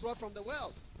things that you brought from the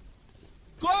world.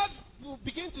 God will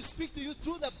begin to speak to you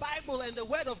through the Bible and the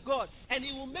Word of God. And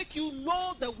He will make you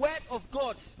know the Word of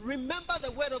God. Remember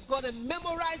the Word of God and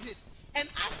memorize it. And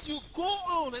as you go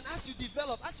on and as you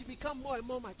develop, as you become more and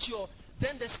more mature,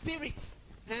 then the Spirit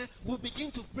will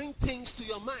begin to bring things to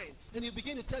your mind. And He'll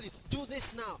begin to tell you, do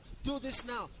this now, do this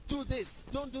now, do this,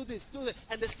 don't do this, do that.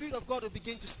 And the Spirit of God will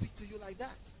begin to speak to you like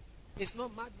that. It's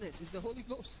not madness, it's the Holy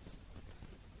Ghost.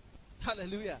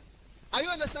 Hallelujah. Are you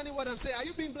understanding what I'm saying? Are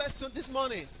you being blessed this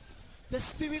morning? The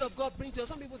Spirit of God brings to you.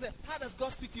 Some people say, how does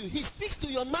God speak to you? He speaks to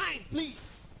your mind,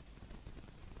 please.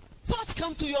 Thoughts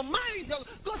come to your mind.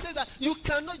 God says that you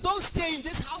don't stay in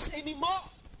this house anymore.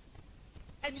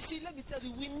 And you see, let me tell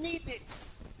you, we need it.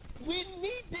 We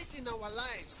need it in our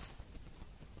lives.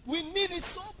 We need it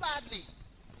so badly.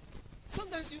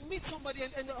 Sometimes you meet somebody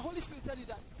and the Holy Spirit tells you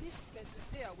that this person,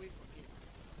 stay away from him.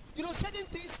 You know, certain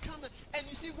things come and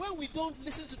you see, when we don't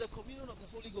listen to the communion of the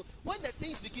Holy Ghost, when the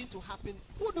things begin to happen,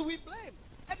 who do we blame?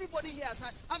 Everybody here has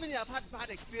had, how many have had bad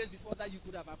experience before that you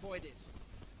could have avoided?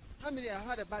 How many have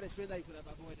had a bad experience that you could have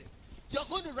avoided? You're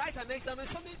going to write an exam and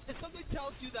somebody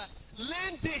tells you that,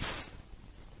 learn this.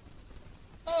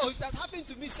 Oh, it has happened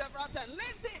to me several times.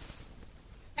 Learn this.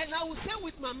 And I will say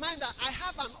with my mind that I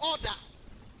have an order.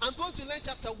 I'm going to learn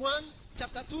chapter 1,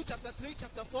 chapter 2, chapter 3,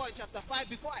 chapter 4, and chapter 5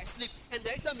 before I sleep. And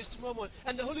the exam is tomorrow morning.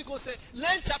 And the Holy Ghost said,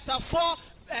 learn chapter 4A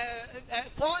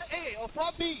or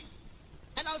 4B.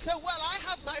 And I'll say, well, I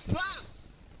have my plan.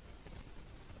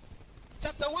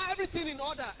 Chapter 1, everything in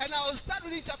order. And I'll start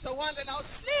reading chapter 1, and I'll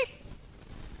sleep.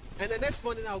 And the next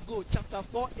morning I'll go, chapter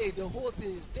 4A, the whole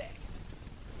thing is there.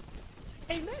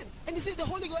 Amen. And you see, the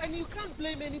Holy Ghost, and you can't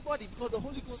blame anybody because the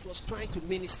Holy Ghost was trying to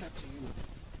minister to you.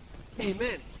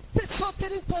 Amen. So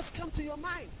certain thoughts come to your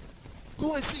mind.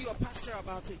 Go and see your pastor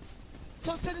about it.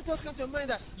 So certain thoughts come to your mind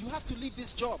that you have to leave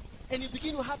this job. And you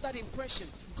begin to have that impression.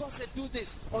 God said do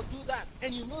this or do that.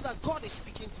 And you know that God is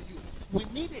speaking to you. We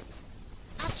need it.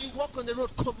 As you walk on the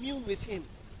road, commune with Him.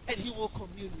 And He will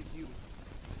commune with you.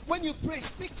 When you pray,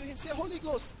 speak to Him. Say, Holy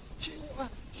Ghost,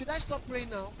 should I stop praying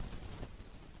now?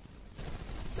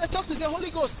 I talk to say,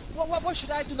 Holy Ghost, what should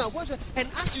I do now? And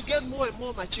as you get more and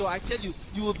more mature, I tell you,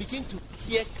 you will begin to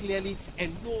hear clearly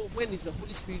and know when it's the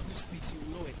Holy Spirit who speaks. You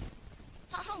will know it.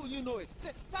 How will you know it?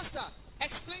 Say, Pastor,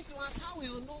 explain to us how we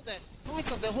will know the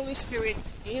voice of the Holy Spirit,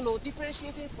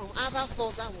 differentiating from other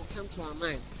thoughts that will come to our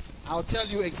mind. I'll tell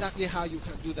you exactly how you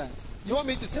can do that. You want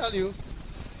me to tell you?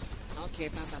 Okay,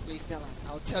 Pastor, please tell us.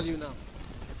 I'll tell you now.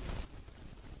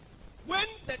 When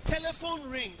the telephone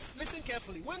rings, listen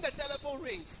carefully. When the telephone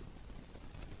rings,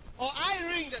 or I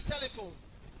ring the telephone,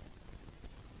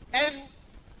 and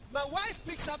my wife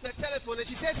picks up the telephone and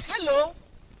she says, hello,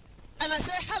 and I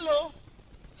say, hello,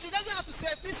 she doesn't have to say,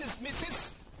 this is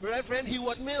Mrs. Reverend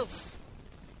Heward Mills.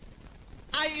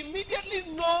 I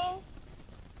immediately know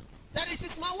that it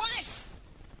is my wife.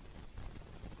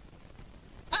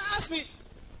 I ask me,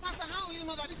 Pastor, how do you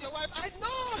know that it's your wife? I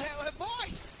know her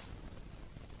voice.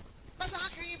 Pastor, how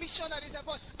can you be sure that it's her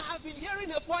voice? I've been hearing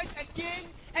her voice again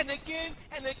and again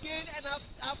and again, and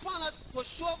I've found out for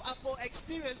sure, for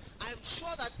experience, I'm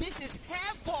sure that this is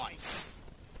her voice.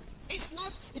 It's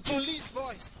not Julie's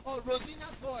voice, or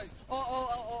Rosina's voice,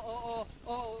 or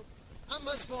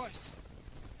Amma's voice,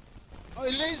 or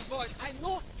Elaine's voice. I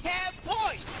know her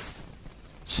voice.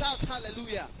 Shout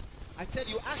hallelujah. I tell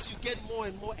you, as you get more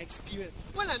and more experience.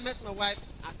 When I met my wife,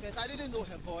 at first I didn't know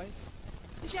her voice.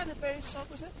 She had a very soft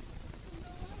voice.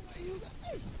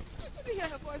 Hey, I couldn't hear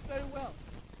her voice very well.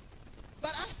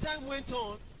 But as time went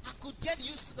on, I could get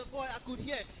used to the voice. I could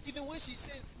hear. Even when she's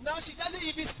saying, now she doesn't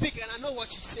even speak and I know what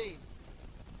she's saying.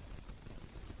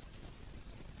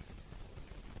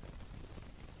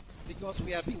 Because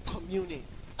we have been communing.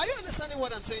 Are you understanding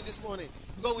what I'm saying this morning?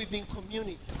 Because we've been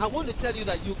communing. I want to tell you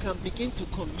that you can begin to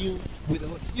commune with the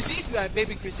Holy. You see, if you are a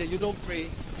baby Christian, you don't pray,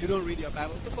 you don't read your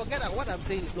Bible. Forget that. What I'm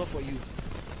saying is not for you.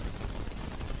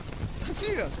 I'm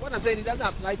serious. What I'm saying, it doesn't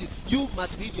apply to you. You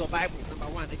must read your Bible, number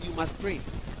one, and you must pray.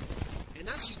 And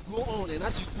as you go on, and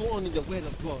as you go on in the Word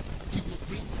of God, He will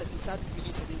start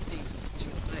bringing certain things to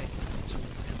your mind and to your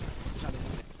remembrance.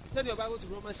 Hallelujah. Turn your Bible to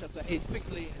Romans chapter 8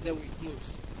 quickly, and then we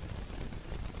close.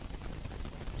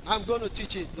 I'm going to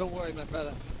teach it. Don't worry, my brother.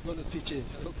 I'm going to teach it.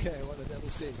 I don't care what the devil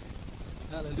says.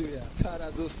 Hallelujah.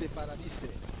 Parazoste paradiste.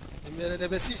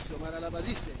 Emeredebesisto,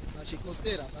 maralabaziste,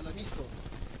 machicostera, palamisto.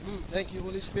 Thank you,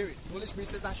 Holy Spirit. The Holy Spirit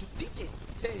says I should teach it.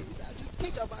 Hey, I should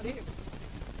teach about Him.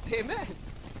 Amen.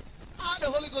 How the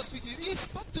Holy Ghost speak to you? He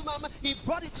spoke to my mind. He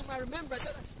brought it to my remembrance.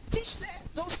 He said, teach them.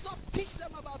 Don't stop. Teach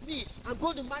them about me. I'm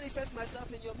going to manifest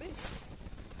myself in your midst.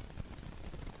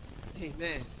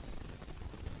 Amen.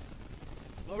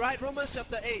 All right, Romans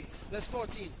chapter 8, verse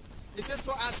 14. It says,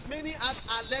 for as many as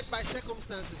are led by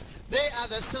circumstances, they are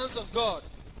the sons of God.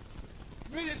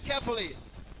 Read it carefully.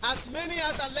 As many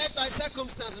as are led by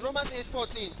circumstances, Romans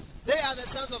 8:14, they are the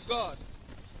sons of God.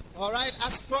 All right,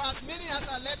 for as many as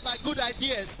are led by good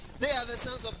ideas, they are the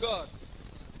sons of God.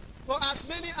 For as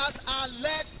many as are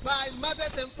led by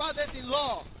mothers and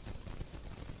fathers-in-law,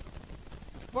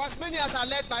 for as many as are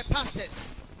led by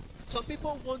pastors. Some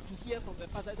people want to hear from the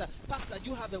pastor. Pastor,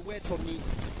 you have a word for me.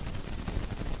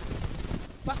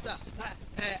 Pastor,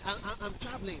 I'm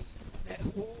traveling.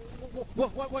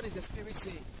 What is the Spirit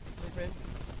saying, my friend?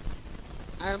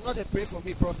 I am not a pray for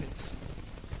me prophet.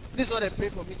 This is not a pray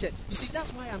for me church. You see,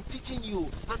 that's why I'm teaching you.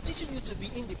 I'm teaching you to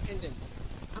be independent.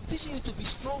 I'm teaching you to be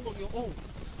strong on your own.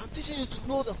 I'm teaching you to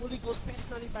know the Holy Ghost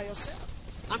personally by yourself.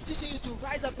 I'm teaching you to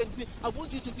rise up and be. I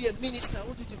want you to be a minister. I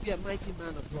want you to be a mighty man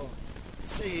of God.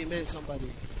 Say amen,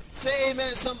 somebody. Say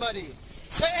amen, somebody.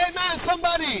 Say amen,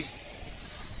 somebody.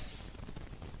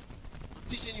 I'm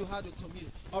teaching you how to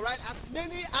commune. All right, as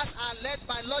many as are led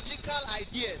by logical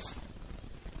ideas.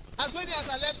 As many as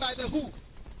are led by the who?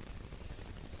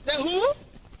 The who?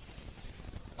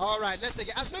 All right, let's take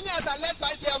it. As many as are led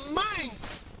by their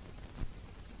minds,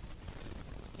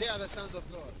 they are the sons of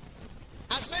God.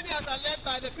 As many as are led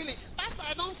by the feeling. Pastor,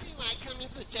 I don't feel like coming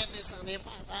to church this Sunday,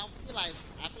 but I feel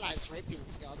like sleeping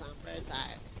because I'm very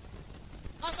tired.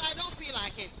 Pastor, I don't feel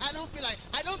like it. I don't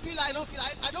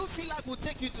feel like we'll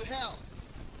take you to hell.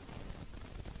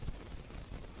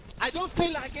 I don't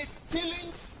feel like it.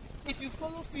 Feelings. If we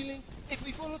follow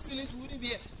feelings, we wouldn't be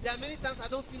here. There are many times I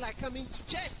don't feel like coming to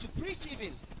church to preach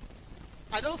even.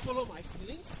 I don't follow my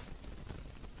feelings.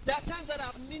 There are times that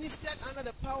I've ministered under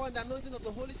the power and the anointing of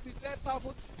the Holy Spirit, very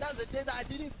powerful. That's the day that I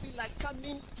didn't feel like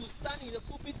coming to stand in the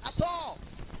pulpit at all.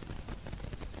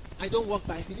 I don't walk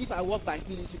by feelings. If I walk by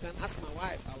feelings, you can ask my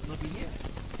wife. I will not be here.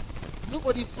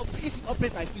 Nobody, if you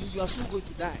operate by feelings, you are soon going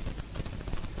to die.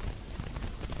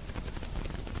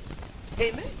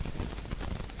 Amen.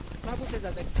 The Bible says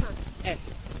that the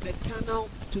carnal,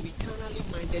 to be carnally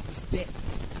minded is death.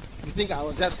 You think I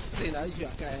was just saying that if you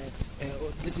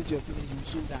listen to your feelings, you will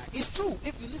soon die. It's true.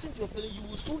 If you listen to your feelings, you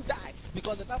will soon die.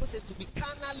 Because the Bible says to be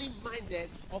carnally minded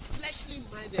or fleshly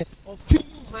minded or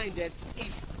feeling minded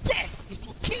is death. It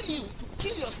will kill you. It will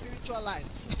kill your spiritual life.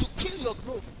 It will kill your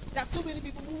growth. There are too many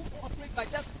people who operate by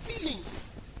just feelings.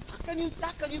 How can you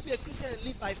be a Christian and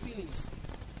live by feelings?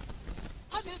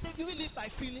 How do you think we live by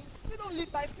feelings? We don't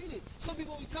live by feelings. Some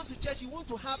people, we come to church, you want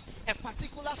to have a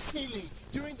particular feeling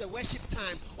during the worship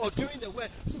time or during the word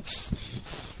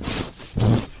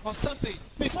or something.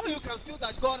 Before you can feel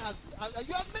that God has,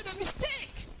 you have made a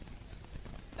mistake.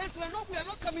 We are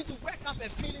not coming to work up a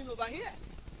feeling over here.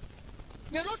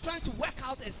 We are not trying to work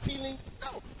out a feeling.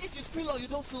 No, if you feel or you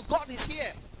don't feel, God is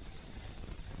here.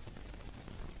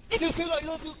 If you feel or you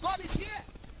don't feel, God is here.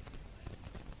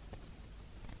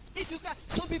 If you can,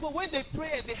 some people when they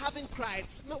pray and they haven't cried.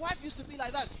 My wife used to be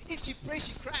like that. If she prays,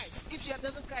 she cries. If she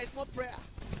doesn't cry, it's not prayer.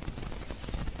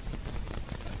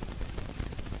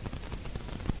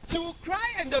 She will cry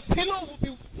and the pillow will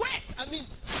be wet. I mean,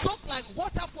 soaked like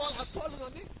waterfall has fallen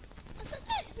on it. I said,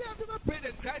 hey, you have never prayed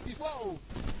and cried before.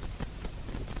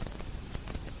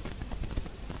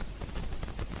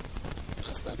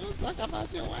 Pastor, don't talk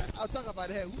about your wife. I'll talk about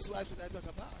her. Whose wife should I talk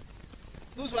about?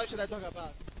 Whose wife should I talk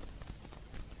about?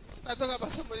 I talk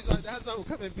about somebody's wife, the husband will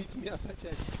come and beat me after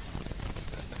church.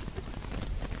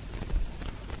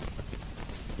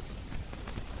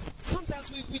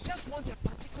 Sometimes we just want a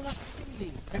particular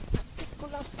feeling, a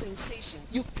particular have sensation.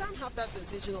 You can't have that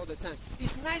sensation all the time.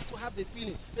 It's nice to have the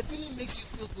feeling. The feeling makes you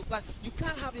feel good, but you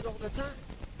can't have it all the time.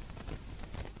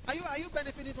 Are you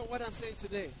benefiting from what I'm saying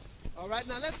today? All right,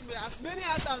 now let's read. As many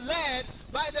as are led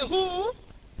by the who?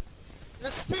 The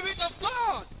Spirit of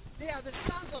God. They are the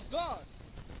sons of God.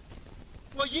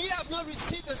 For ye have not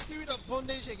received the spirit of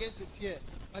bondage again to fear,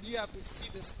 but ye have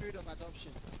received the spirit of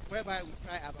adoption, whereby we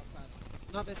cry, Abba,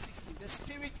 Father. Now verse 16. The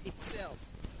Spirit itself,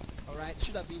 all right,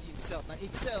 should have been himself, but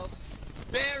itself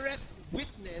beareth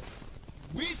witness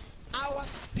with our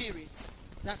spirit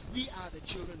that we are the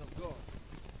children of God.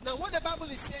 Now what the Bible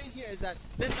is saying here is that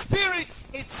the Spirit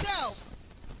itself,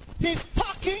 he's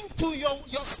talking to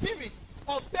your spirit,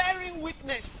 or bearing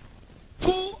witness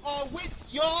to or with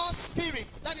your spirit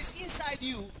that is inside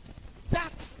you.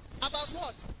 That about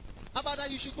what? About that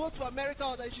you should go to America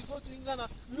or that you should go to England.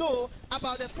 No,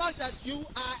 about the fact that you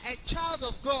are a child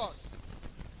of God.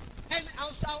 And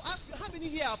I'll ask you, how many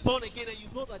here are born again and you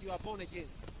know that you are born again?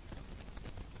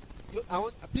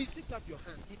 Please lift up your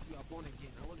hand if you are born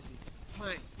again. I want to see.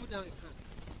 Fine, put down your hand.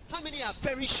 How many are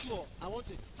very sure?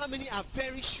 How many are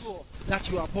very sure that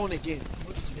you are born again? I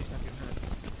want you to lift up your hand.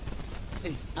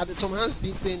 Hey, are there some hands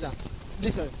being staying down?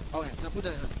 Lift up. All right, now put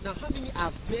down your hand. Now, how many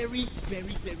are very,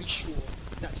 very, very sure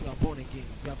that you are born again?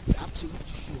 You are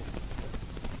absolutely sure.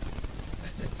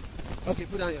 Okay,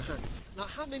 put down your hand. Now,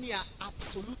 how many are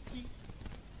absolutely,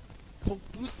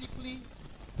 conclusively,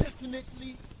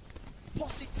 definitely,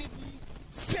 positively,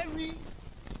 very,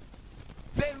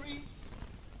 very,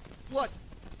 what?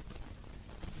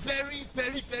 Very,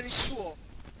 very, very sure.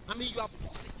 I mean, you are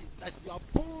positive that you are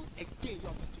born again. You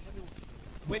are going to heaven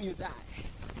when you die.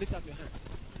 Lift up your hand.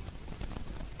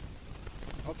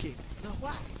 Okay. Now,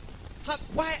 why?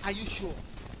 Why are you sure?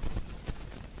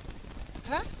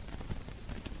 Huh?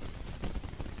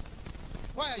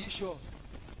 Why are you sure?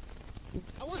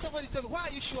 I want somebody to tell me, why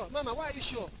are you sure? Mama, why are you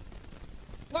sure?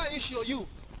 Why are you sure? You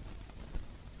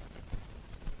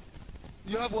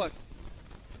have what?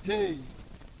 Hey.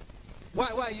 Why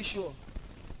are you sure?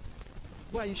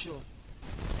 Why are you sure?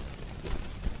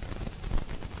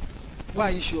 Why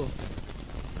are you sure?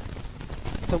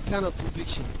 Some kind of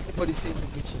conviction. Everybody say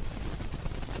conviction.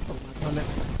 Oh my God, let's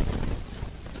go.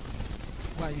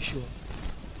 Why are you sure?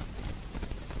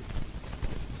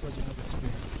 Because you have the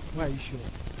Spirit. Why are you sure?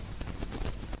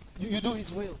 You do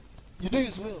His will. You do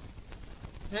His will.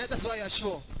 Yeah, that's why you are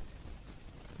sure.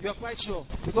 You are quite sure.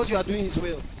 Because you are doing His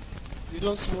will. You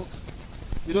don't smoke.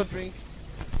 You don't drink.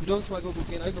 You don't smuggle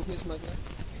cocaine. Are you cocaine smuggler?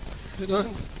 You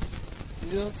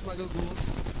don't smuggle gold,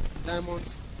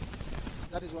 diamonds.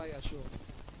 That is why you are sure.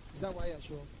 Is that why you are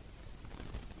sure?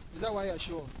 Is that why you are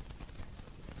sure?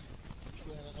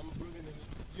 Sure, I'm proving it.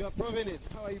 You are proving it.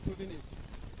 How are you proving it?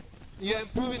 You are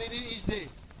improving it each day.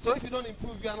 So if you don't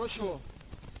improve, you are not sure.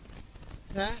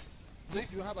 Eh? So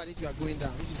if you have at it, you are going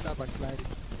down. If you start backsliding.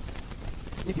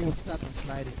 If you start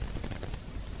backsliding.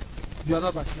 You are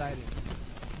not backsliding.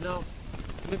 Now,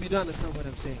 maybe you don't understand what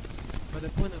I'm saying. But the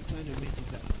point I'm trying to make is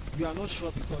that you are not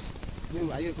sure because,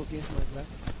 are you a cocaine smuggler?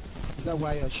 Is that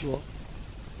why you're sure?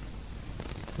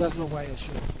 That's not why you're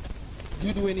sure. Do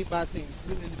you do any bad things?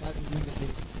 Do any bad things during the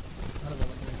day?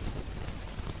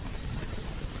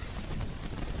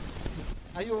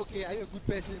 Are you okay? Are you a good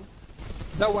person?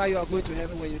 Is that why you are going to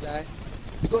heaven when you die?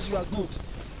 Because you are good.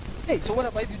 Hey, so what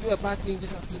about if you do a bad thing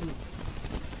this afternoon?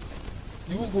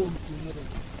 You won't go to heaven.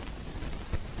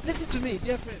 Listen to me,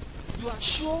 dear friend. You are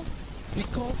sure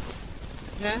because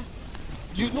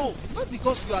you know, not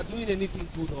because you are doing anything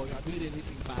good or you are doing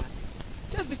anything bad.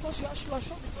 Just because you are sure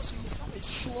because you have a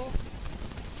sure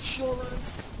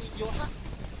assurance in your heart.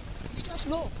 You just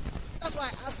know. That's why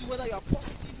I asked you whether you are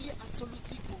positively,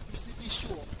 absolutely, conclusively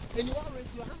sure. Then you all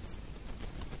raise your hands.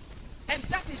 And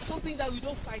that is something that we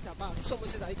don't fight about. If someone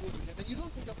says I go to heaven, you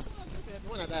don't think of, I'll go to heaven.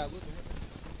 When I die, I'll go to heaven.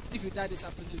 If you die this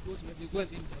afternoon, you go to heaven, you go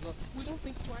and be with the Lord. We don't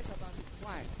think twice about it.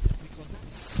 Why? Because that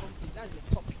is something, that is a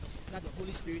topic that the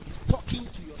Holy Spirit is talking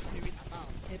to your spirit about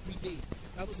every day.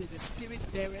 The Bible says the Spirit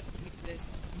beareth witness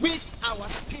with our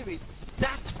spirit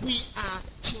that we are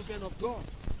children of God.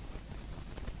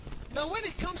 Now when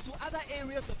it comes to other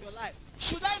areas of your life,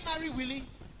 should I marry Willie?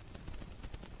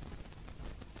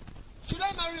 Should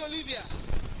I marry Olivia?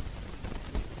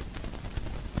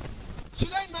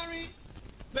 Should I marry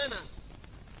Bernard?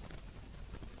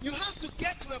 You have to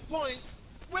get to a point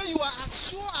where you are as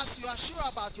sure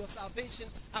about your salvation,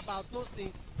 about those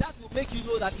things, that will make you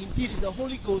know that indeed it's the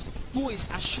Holy Ghost who is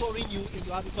assuring you in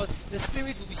your heart, because the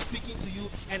Spirit will be speaking to you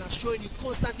and assuring you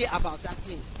constantly about that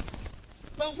thing.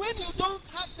 But when you don't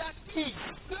have that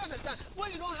ease, do you understand?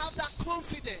 When you don't have that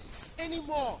confidence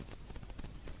anymore,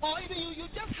 or even you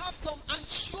just have some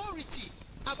unsurety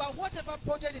about whatever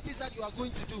project it is that you are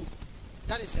going to do,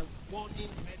 that is a warning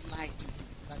red light to you.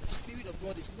 That the Spirit of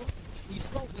God is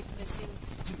not witnessing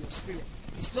to your spirit.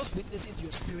 It's just witnessing to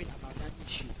your spirit about that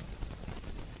issue.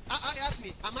 I asked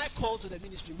me, am I called to the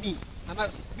ministry? Me.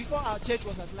 Before our church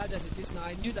was as large as it is now,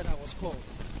 I knew that I was called.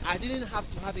 I didn't have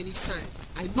to have any sign.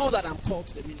 I know that I'm called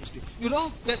to the ministry. You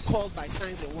don't get called by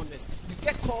signs and wonders. You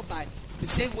get called by the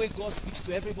same way God speaks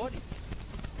to everybody.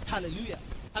 Hallelujah.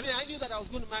 I mean, I knew that I was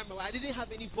going to marry my wife. I didn't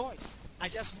have any voice. I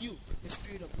just knew the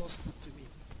Spirit of God spoke to me.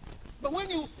 But when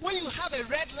you have a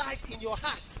red light in your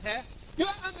heart,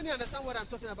 how many understand what I'm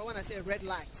talking about when I say a red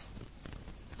light?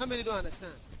 How many don't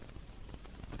understand?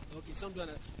 Okay, some don't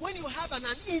understand. When you have an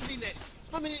uneasiness,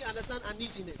 how many understand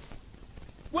uneasiness?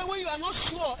 When you are not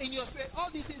sure in your spirit, all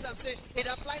these things I'm saying, it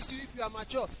applies to you if you are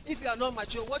mature. If you are not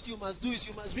mature, what you must do is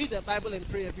you must read the Bible and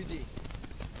pray every day.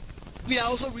 We are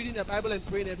also reading the Bible and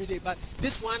praying every day, but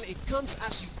this one, it comes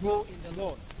as you grow in the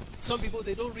Lord. Some people,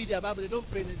 they don't read their Bible, they don't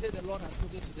pray, and they say the Lord has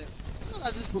spoken to them. The Lord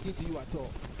hasn't spoken to you at all.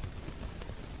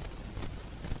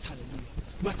 Hallelujah.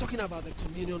 We are talking about the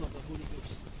communion of the Holy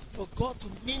Ghost. For God to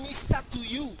minister to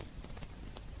you,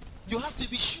 you have to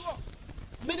be sure.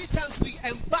 Many times we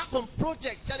embark on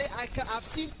projects. I've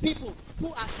seen people who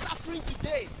are suffering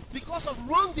today because of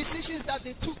wrong decisions that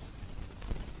they took.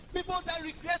 People that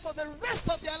regret for the rest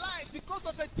of their life because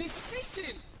of a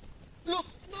decision. Look,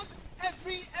 not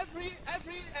every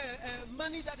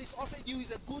money that is offered you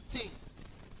is a good thing.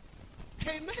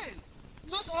 Amen.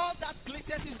 Not all that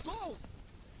glitters is gold.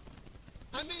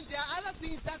 I mean, there are other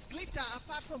things that glitter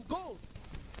apart from gold.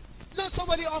 Not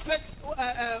somebody offered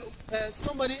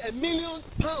somebody £1 million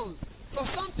for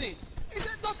something. He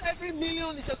said not every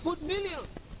million is a good million.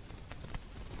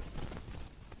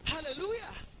 Hallelujah.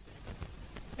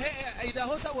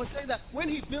 Idahosa was saying that when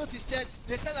he built his church,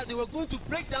 they said that they were going to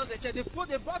break down the church. They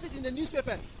brought it in the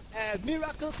newspaper,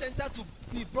 Miracle Center to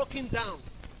be broken down.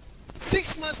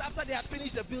 6 months after they had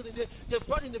finished the building, they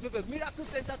brought in the paper, Miracle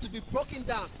Center to be broken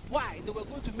down. Why? They were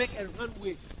going to make a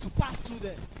runway to pass through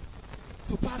the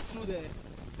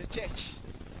church.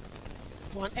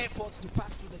 For an airport to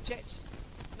pass through the church.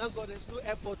 Thank God there's no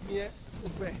airport near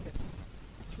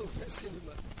Ufe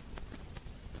Cinema.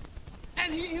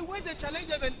 And he went and challenged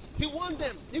them and he won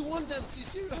them. He won them. See,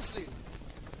 seriously.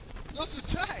 Not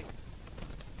to try.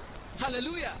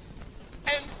 Hallelujah.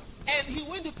 And he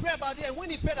went to pray about it. And when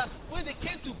he prayed, when they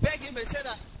came to beg him and said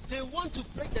that they want to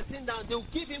break the thing down, they'll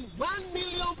give him £1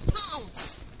 million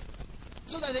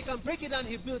so that they can break it down.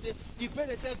 He built it. He prayed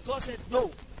and said, God said, no,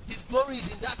 his glory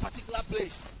is in that particular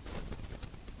place.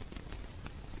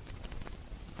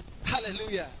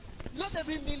 Hallelujah. Not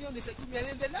every million is a good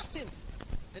million. And they left him.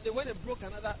 And they went and broke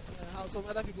another house, some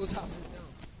other people's houses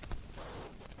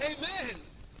now. Amen.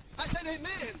 I said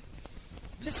amen.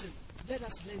 Listen, let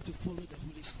us learn to follow the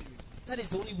Holy Spirit. That is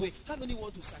the only way. How many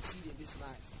want to succeed in this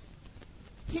life?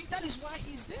 That is why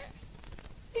he's there.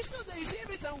 It's not that you see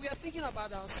every time we are thinking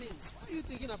about our sins. Why are you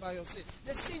thinking about your sin?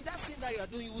 That sin that you are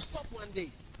doing, you will stop one day.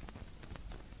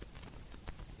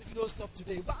 If you don't stop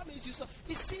today, what means you stop?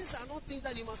 These sins are not things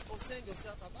that you must concern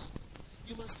yourself about.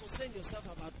 You must concern yourself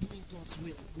about doing God's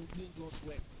will and doing God's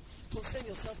work. Concern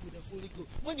yourself with the Holy Ghost.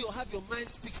 When you have your mind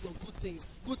fixed on good things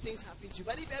happen to you.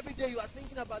 But if every day you are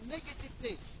thinking about negative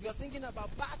things, you are thinking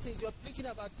about bad things, you are thinking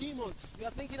about demons, you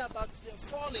are thinking about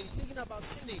falling, thinking about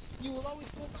sinning, you will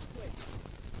always go backwards.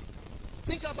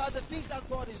 Think about the things that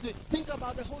God is doing. Think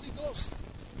about the Holy Ghost.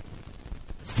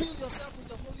 Fill yourself with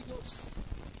the Holy Ghost.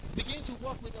 Begin to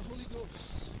walk with the Holy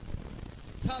Ghost.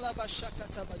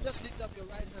 Just lift up your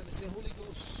right hand and say, Holy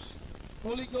Ghost,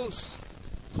 Holy Ghost,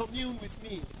 commune with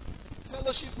me,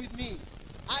 fellowship with me.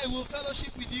 I will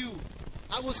fellowship with you.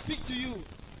 I will speak to you,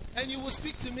 and you will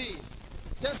speak to me.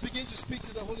 Just begin to speak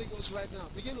to the Holy Ghost right now.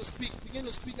 Begin to speak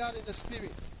out in the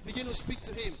Spirit. Begin to speak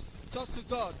to Him. Talk to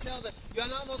God. Tell that you are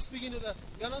now not speaking to the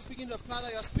Father.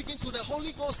 You are speaking to the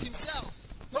Holy Ghost Himself.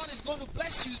 God is going to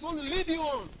bless you. He's going to lead you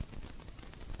on.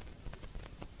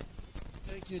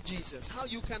 Thank you, Jesus. How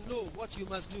you can know what you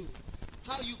must do.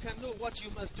 How you can know what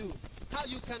you must do. How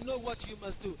you can know what you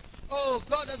must do. Oh,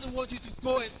 God doesn't want you to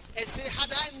go and say, had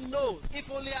I known,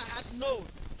 if only I had known.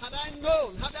 Had I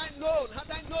known, had I known, had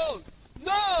I known.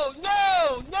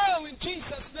 No, in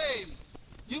Jesus' name.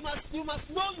 You must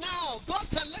know now. God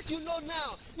can let you know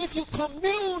now. If you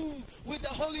commune with the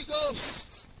Holy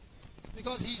Ghost.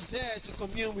 Because He's there to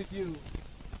commune with you.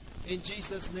 In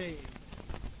Jesus' name.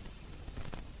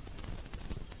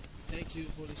 Thank you,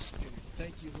 Holy Spirit.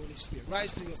 Thank you, Holy Spirit.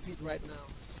 Rise to your feet right now.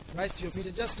 Rise to your feet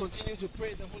and just continue to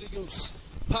pray the Holy Ghost.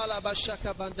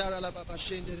 Palabashaka bandara la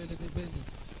babashende le bebendi.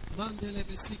 Mandele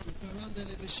besiki,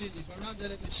 parandele beshende,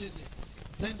 barandele beshende.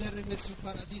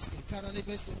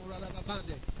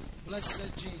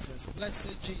 Blessed Jesus,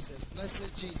 blessed Jesus,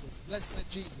 blessed Jesus,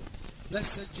 blessed Jesus,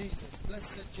 blessed Jesus,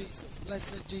 blessed Jesus,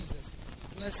 blessed Jesus,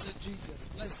 blessed Jesus,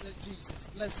 blessed Jesus,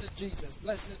 blessed Jesus,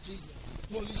 blessed Jesus.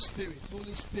 Holy Spirit,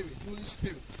 Holy Spirit, Holy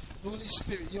Spirit, Holy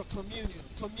Spirit, your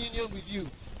communion with you.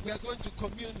 We are going to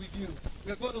commune with you.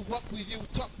 We are going to walk with you,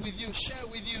 talk with you, share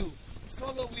with you,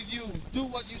 follow with you, do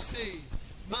what you say.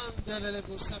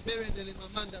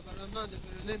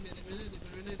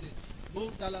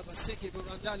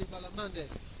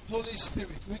 Holy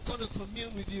Spirit, we're going to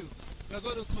commune with you. We're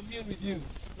going to commune with you.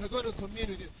 We're going to commune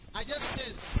with you. I just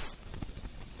sense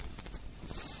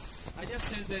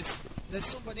there's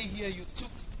somebody here. You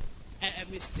took a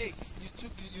mistake.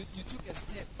 You took a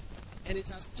step, and it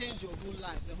has changed your whole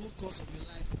life, the whole course of your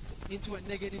life, into a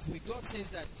negative way. God says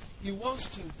that He wants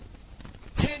to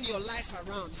turn your life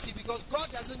around. You see, because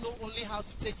God doesn't know only how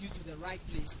to take you to the right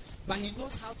place, but He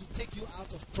knows how to take you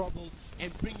out of trouble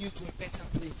and bring you to a better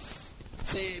place.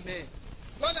 Say amen.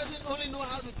 God doesn't only know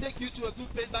how to take you to a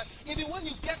good place, but even when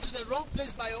you get to the wrong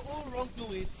place by your own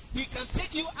wrongdoing, He can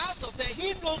take you out of there.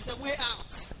 He knows the way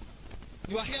out.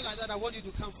 You are here like that. I want you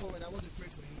to come forward. I want to pray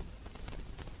for you.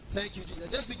 Thank you, Jesus.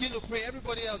 Just begin to pray.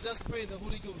 Everybody else, just pray in the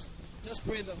Holy Ghost. Just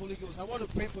pray in the Holy Ghost. I want to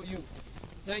pray for you.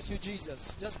 Thank you,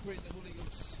 Jesus. Just pray in the Holy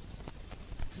Ghost.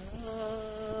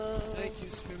 Thank you,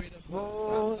 Spirit of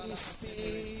God. Holy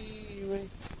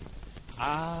Spirit,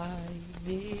 I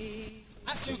need.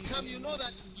 As you come, you know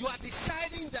that you are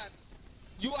deciding that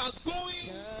you are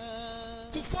going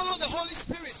to follow the Holy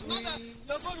Spirit. Not that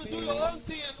you're going to do your own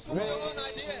thing and follow your own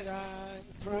ideas.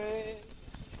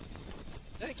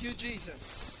 Thank you,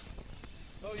 Jesus.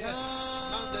 Oh, yes.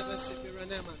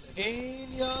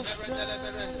 In your strength,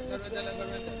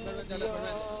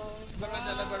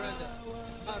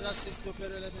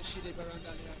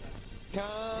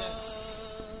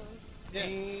 Yes.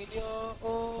 in your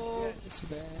own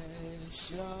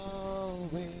special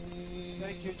way.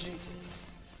 Thank you,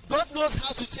 Jesus. God knows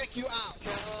how to take you out.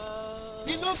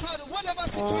 He knows how to, whatever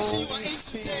situation you are in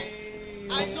today,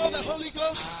 I know the Holy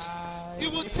Ghost, He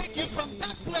will take you from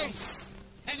that place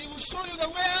and He will show you the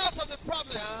way out of the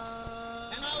problem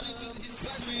and out into His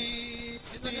blessing.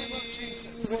 In the name of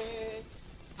Jesus.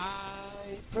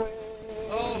 I pray.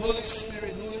 Oh, Holy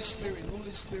Spirit, Holy Spirit,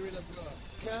 Holy Spirit of God.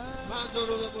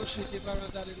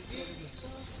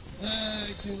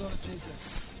 Thank you, Lord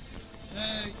Jesus.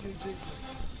 Thank you,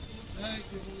 Jesus. Thank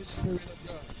you, Holy Spirit of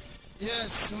God.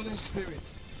 Yes, Holy Spirit.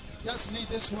 Just lead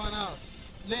this one out.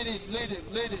 Lead him, lead him,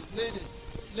 lead him, lead him.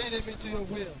 Lead him into your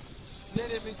will.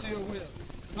 Lead him into your will.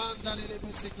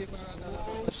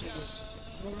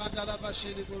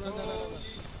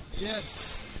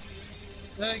 Yes.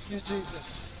 Thank you,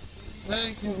 Jesus.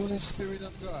 Thank you, Holy Spirit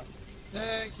of God.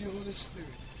 Thank you, Holy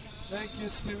Spirit. Thank you,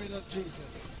 Spirit of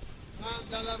Jesus.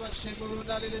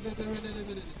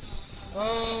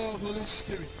 Oh, Holy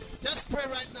Spirit. Just pray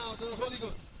right now to the Holy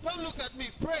Ghost. Don't look at me.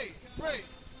 Pray, pray,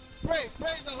 pray,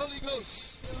 pray in the Holy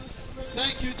Ghost.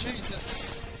 Thank you,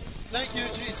 Jesus. Thank you,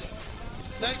 Jesus.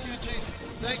 Thank you,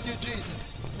 Jesus. Thank you, Jesus.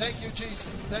 Thank you,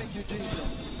 Jesus. Thank you, Jesus.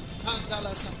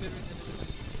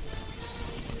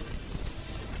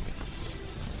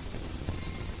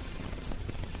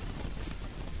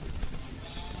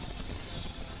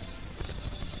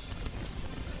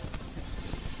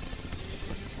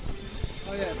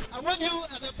 Oh, yes. I want you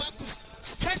at the back to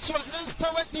stretch your hands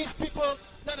toward these people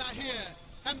that are here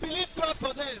and believe God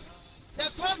for them.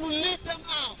 That God will lead them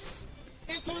out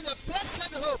into the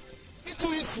blessed hope, into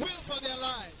His will for their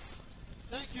lives.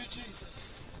 Thank you,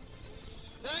 Jesus.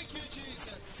 Thank you,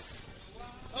 Jesus.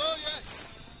 Oh,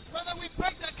 yes. Father, we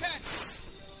break the curse.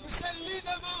 We say, lead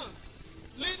them on.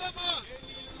 Lead them on.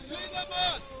 Lead them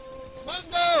on.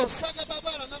 Mando,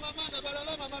 Sagababara, Namamanda,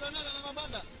 Baralama, Maranana,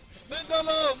 Namamanda.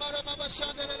 Mendolo, Marababa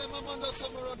Shandele, Mamondo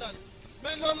Somorodan.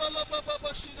 Mendolo,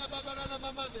 Baba Shina, Babarana,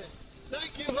 Mamande.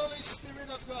 Thank you, Holy Spirit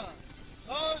of God.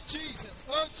 Oh, Jesus.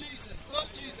 Oh, Jesus. Oh,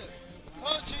 Jesus.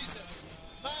 Oh, Jesus.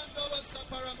 Mandolo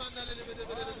Saparamanda.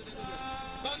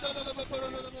 Mandolo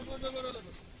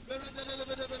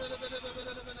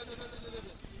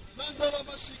Mandolo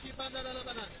Mashiki Bandana.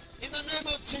 In the name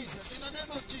of Jesus. In the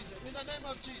name of Jesus. In the name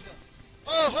of Jesus.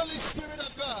 Oh, Holy Spirit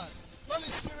of God. Holy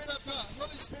Spirit of God.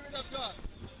 Holy Spirit of God.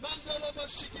 Mandolo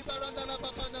Mashiki Barandana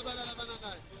Babana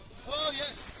Banana. Oh,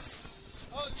 yes.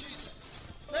 Oh, Jesus.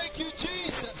 Thank you,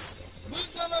 Jesus. In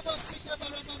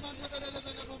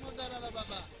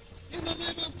the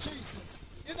name of Jesus.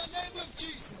 In the name of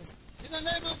Jesus. In the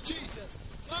name of Jesus.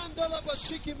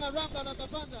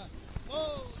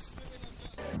 Oh, Spirit of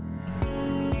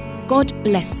God. God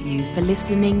bless you for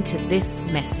listening to this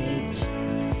message.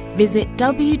 Visit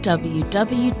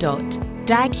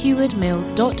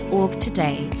www.daghewardmills.org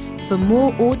today for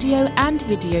more audio and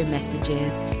video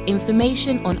messages,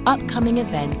 information on upcoming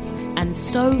events, and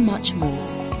so much more.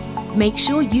 Make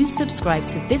sure you subscribe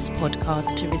to this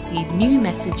podcast to receive new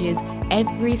messages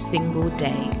every single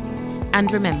day.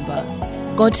 And remember,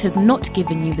 God has not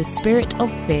given you the spirit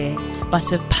of fear,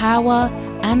 but of power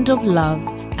and of love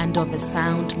and of a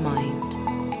sound mind.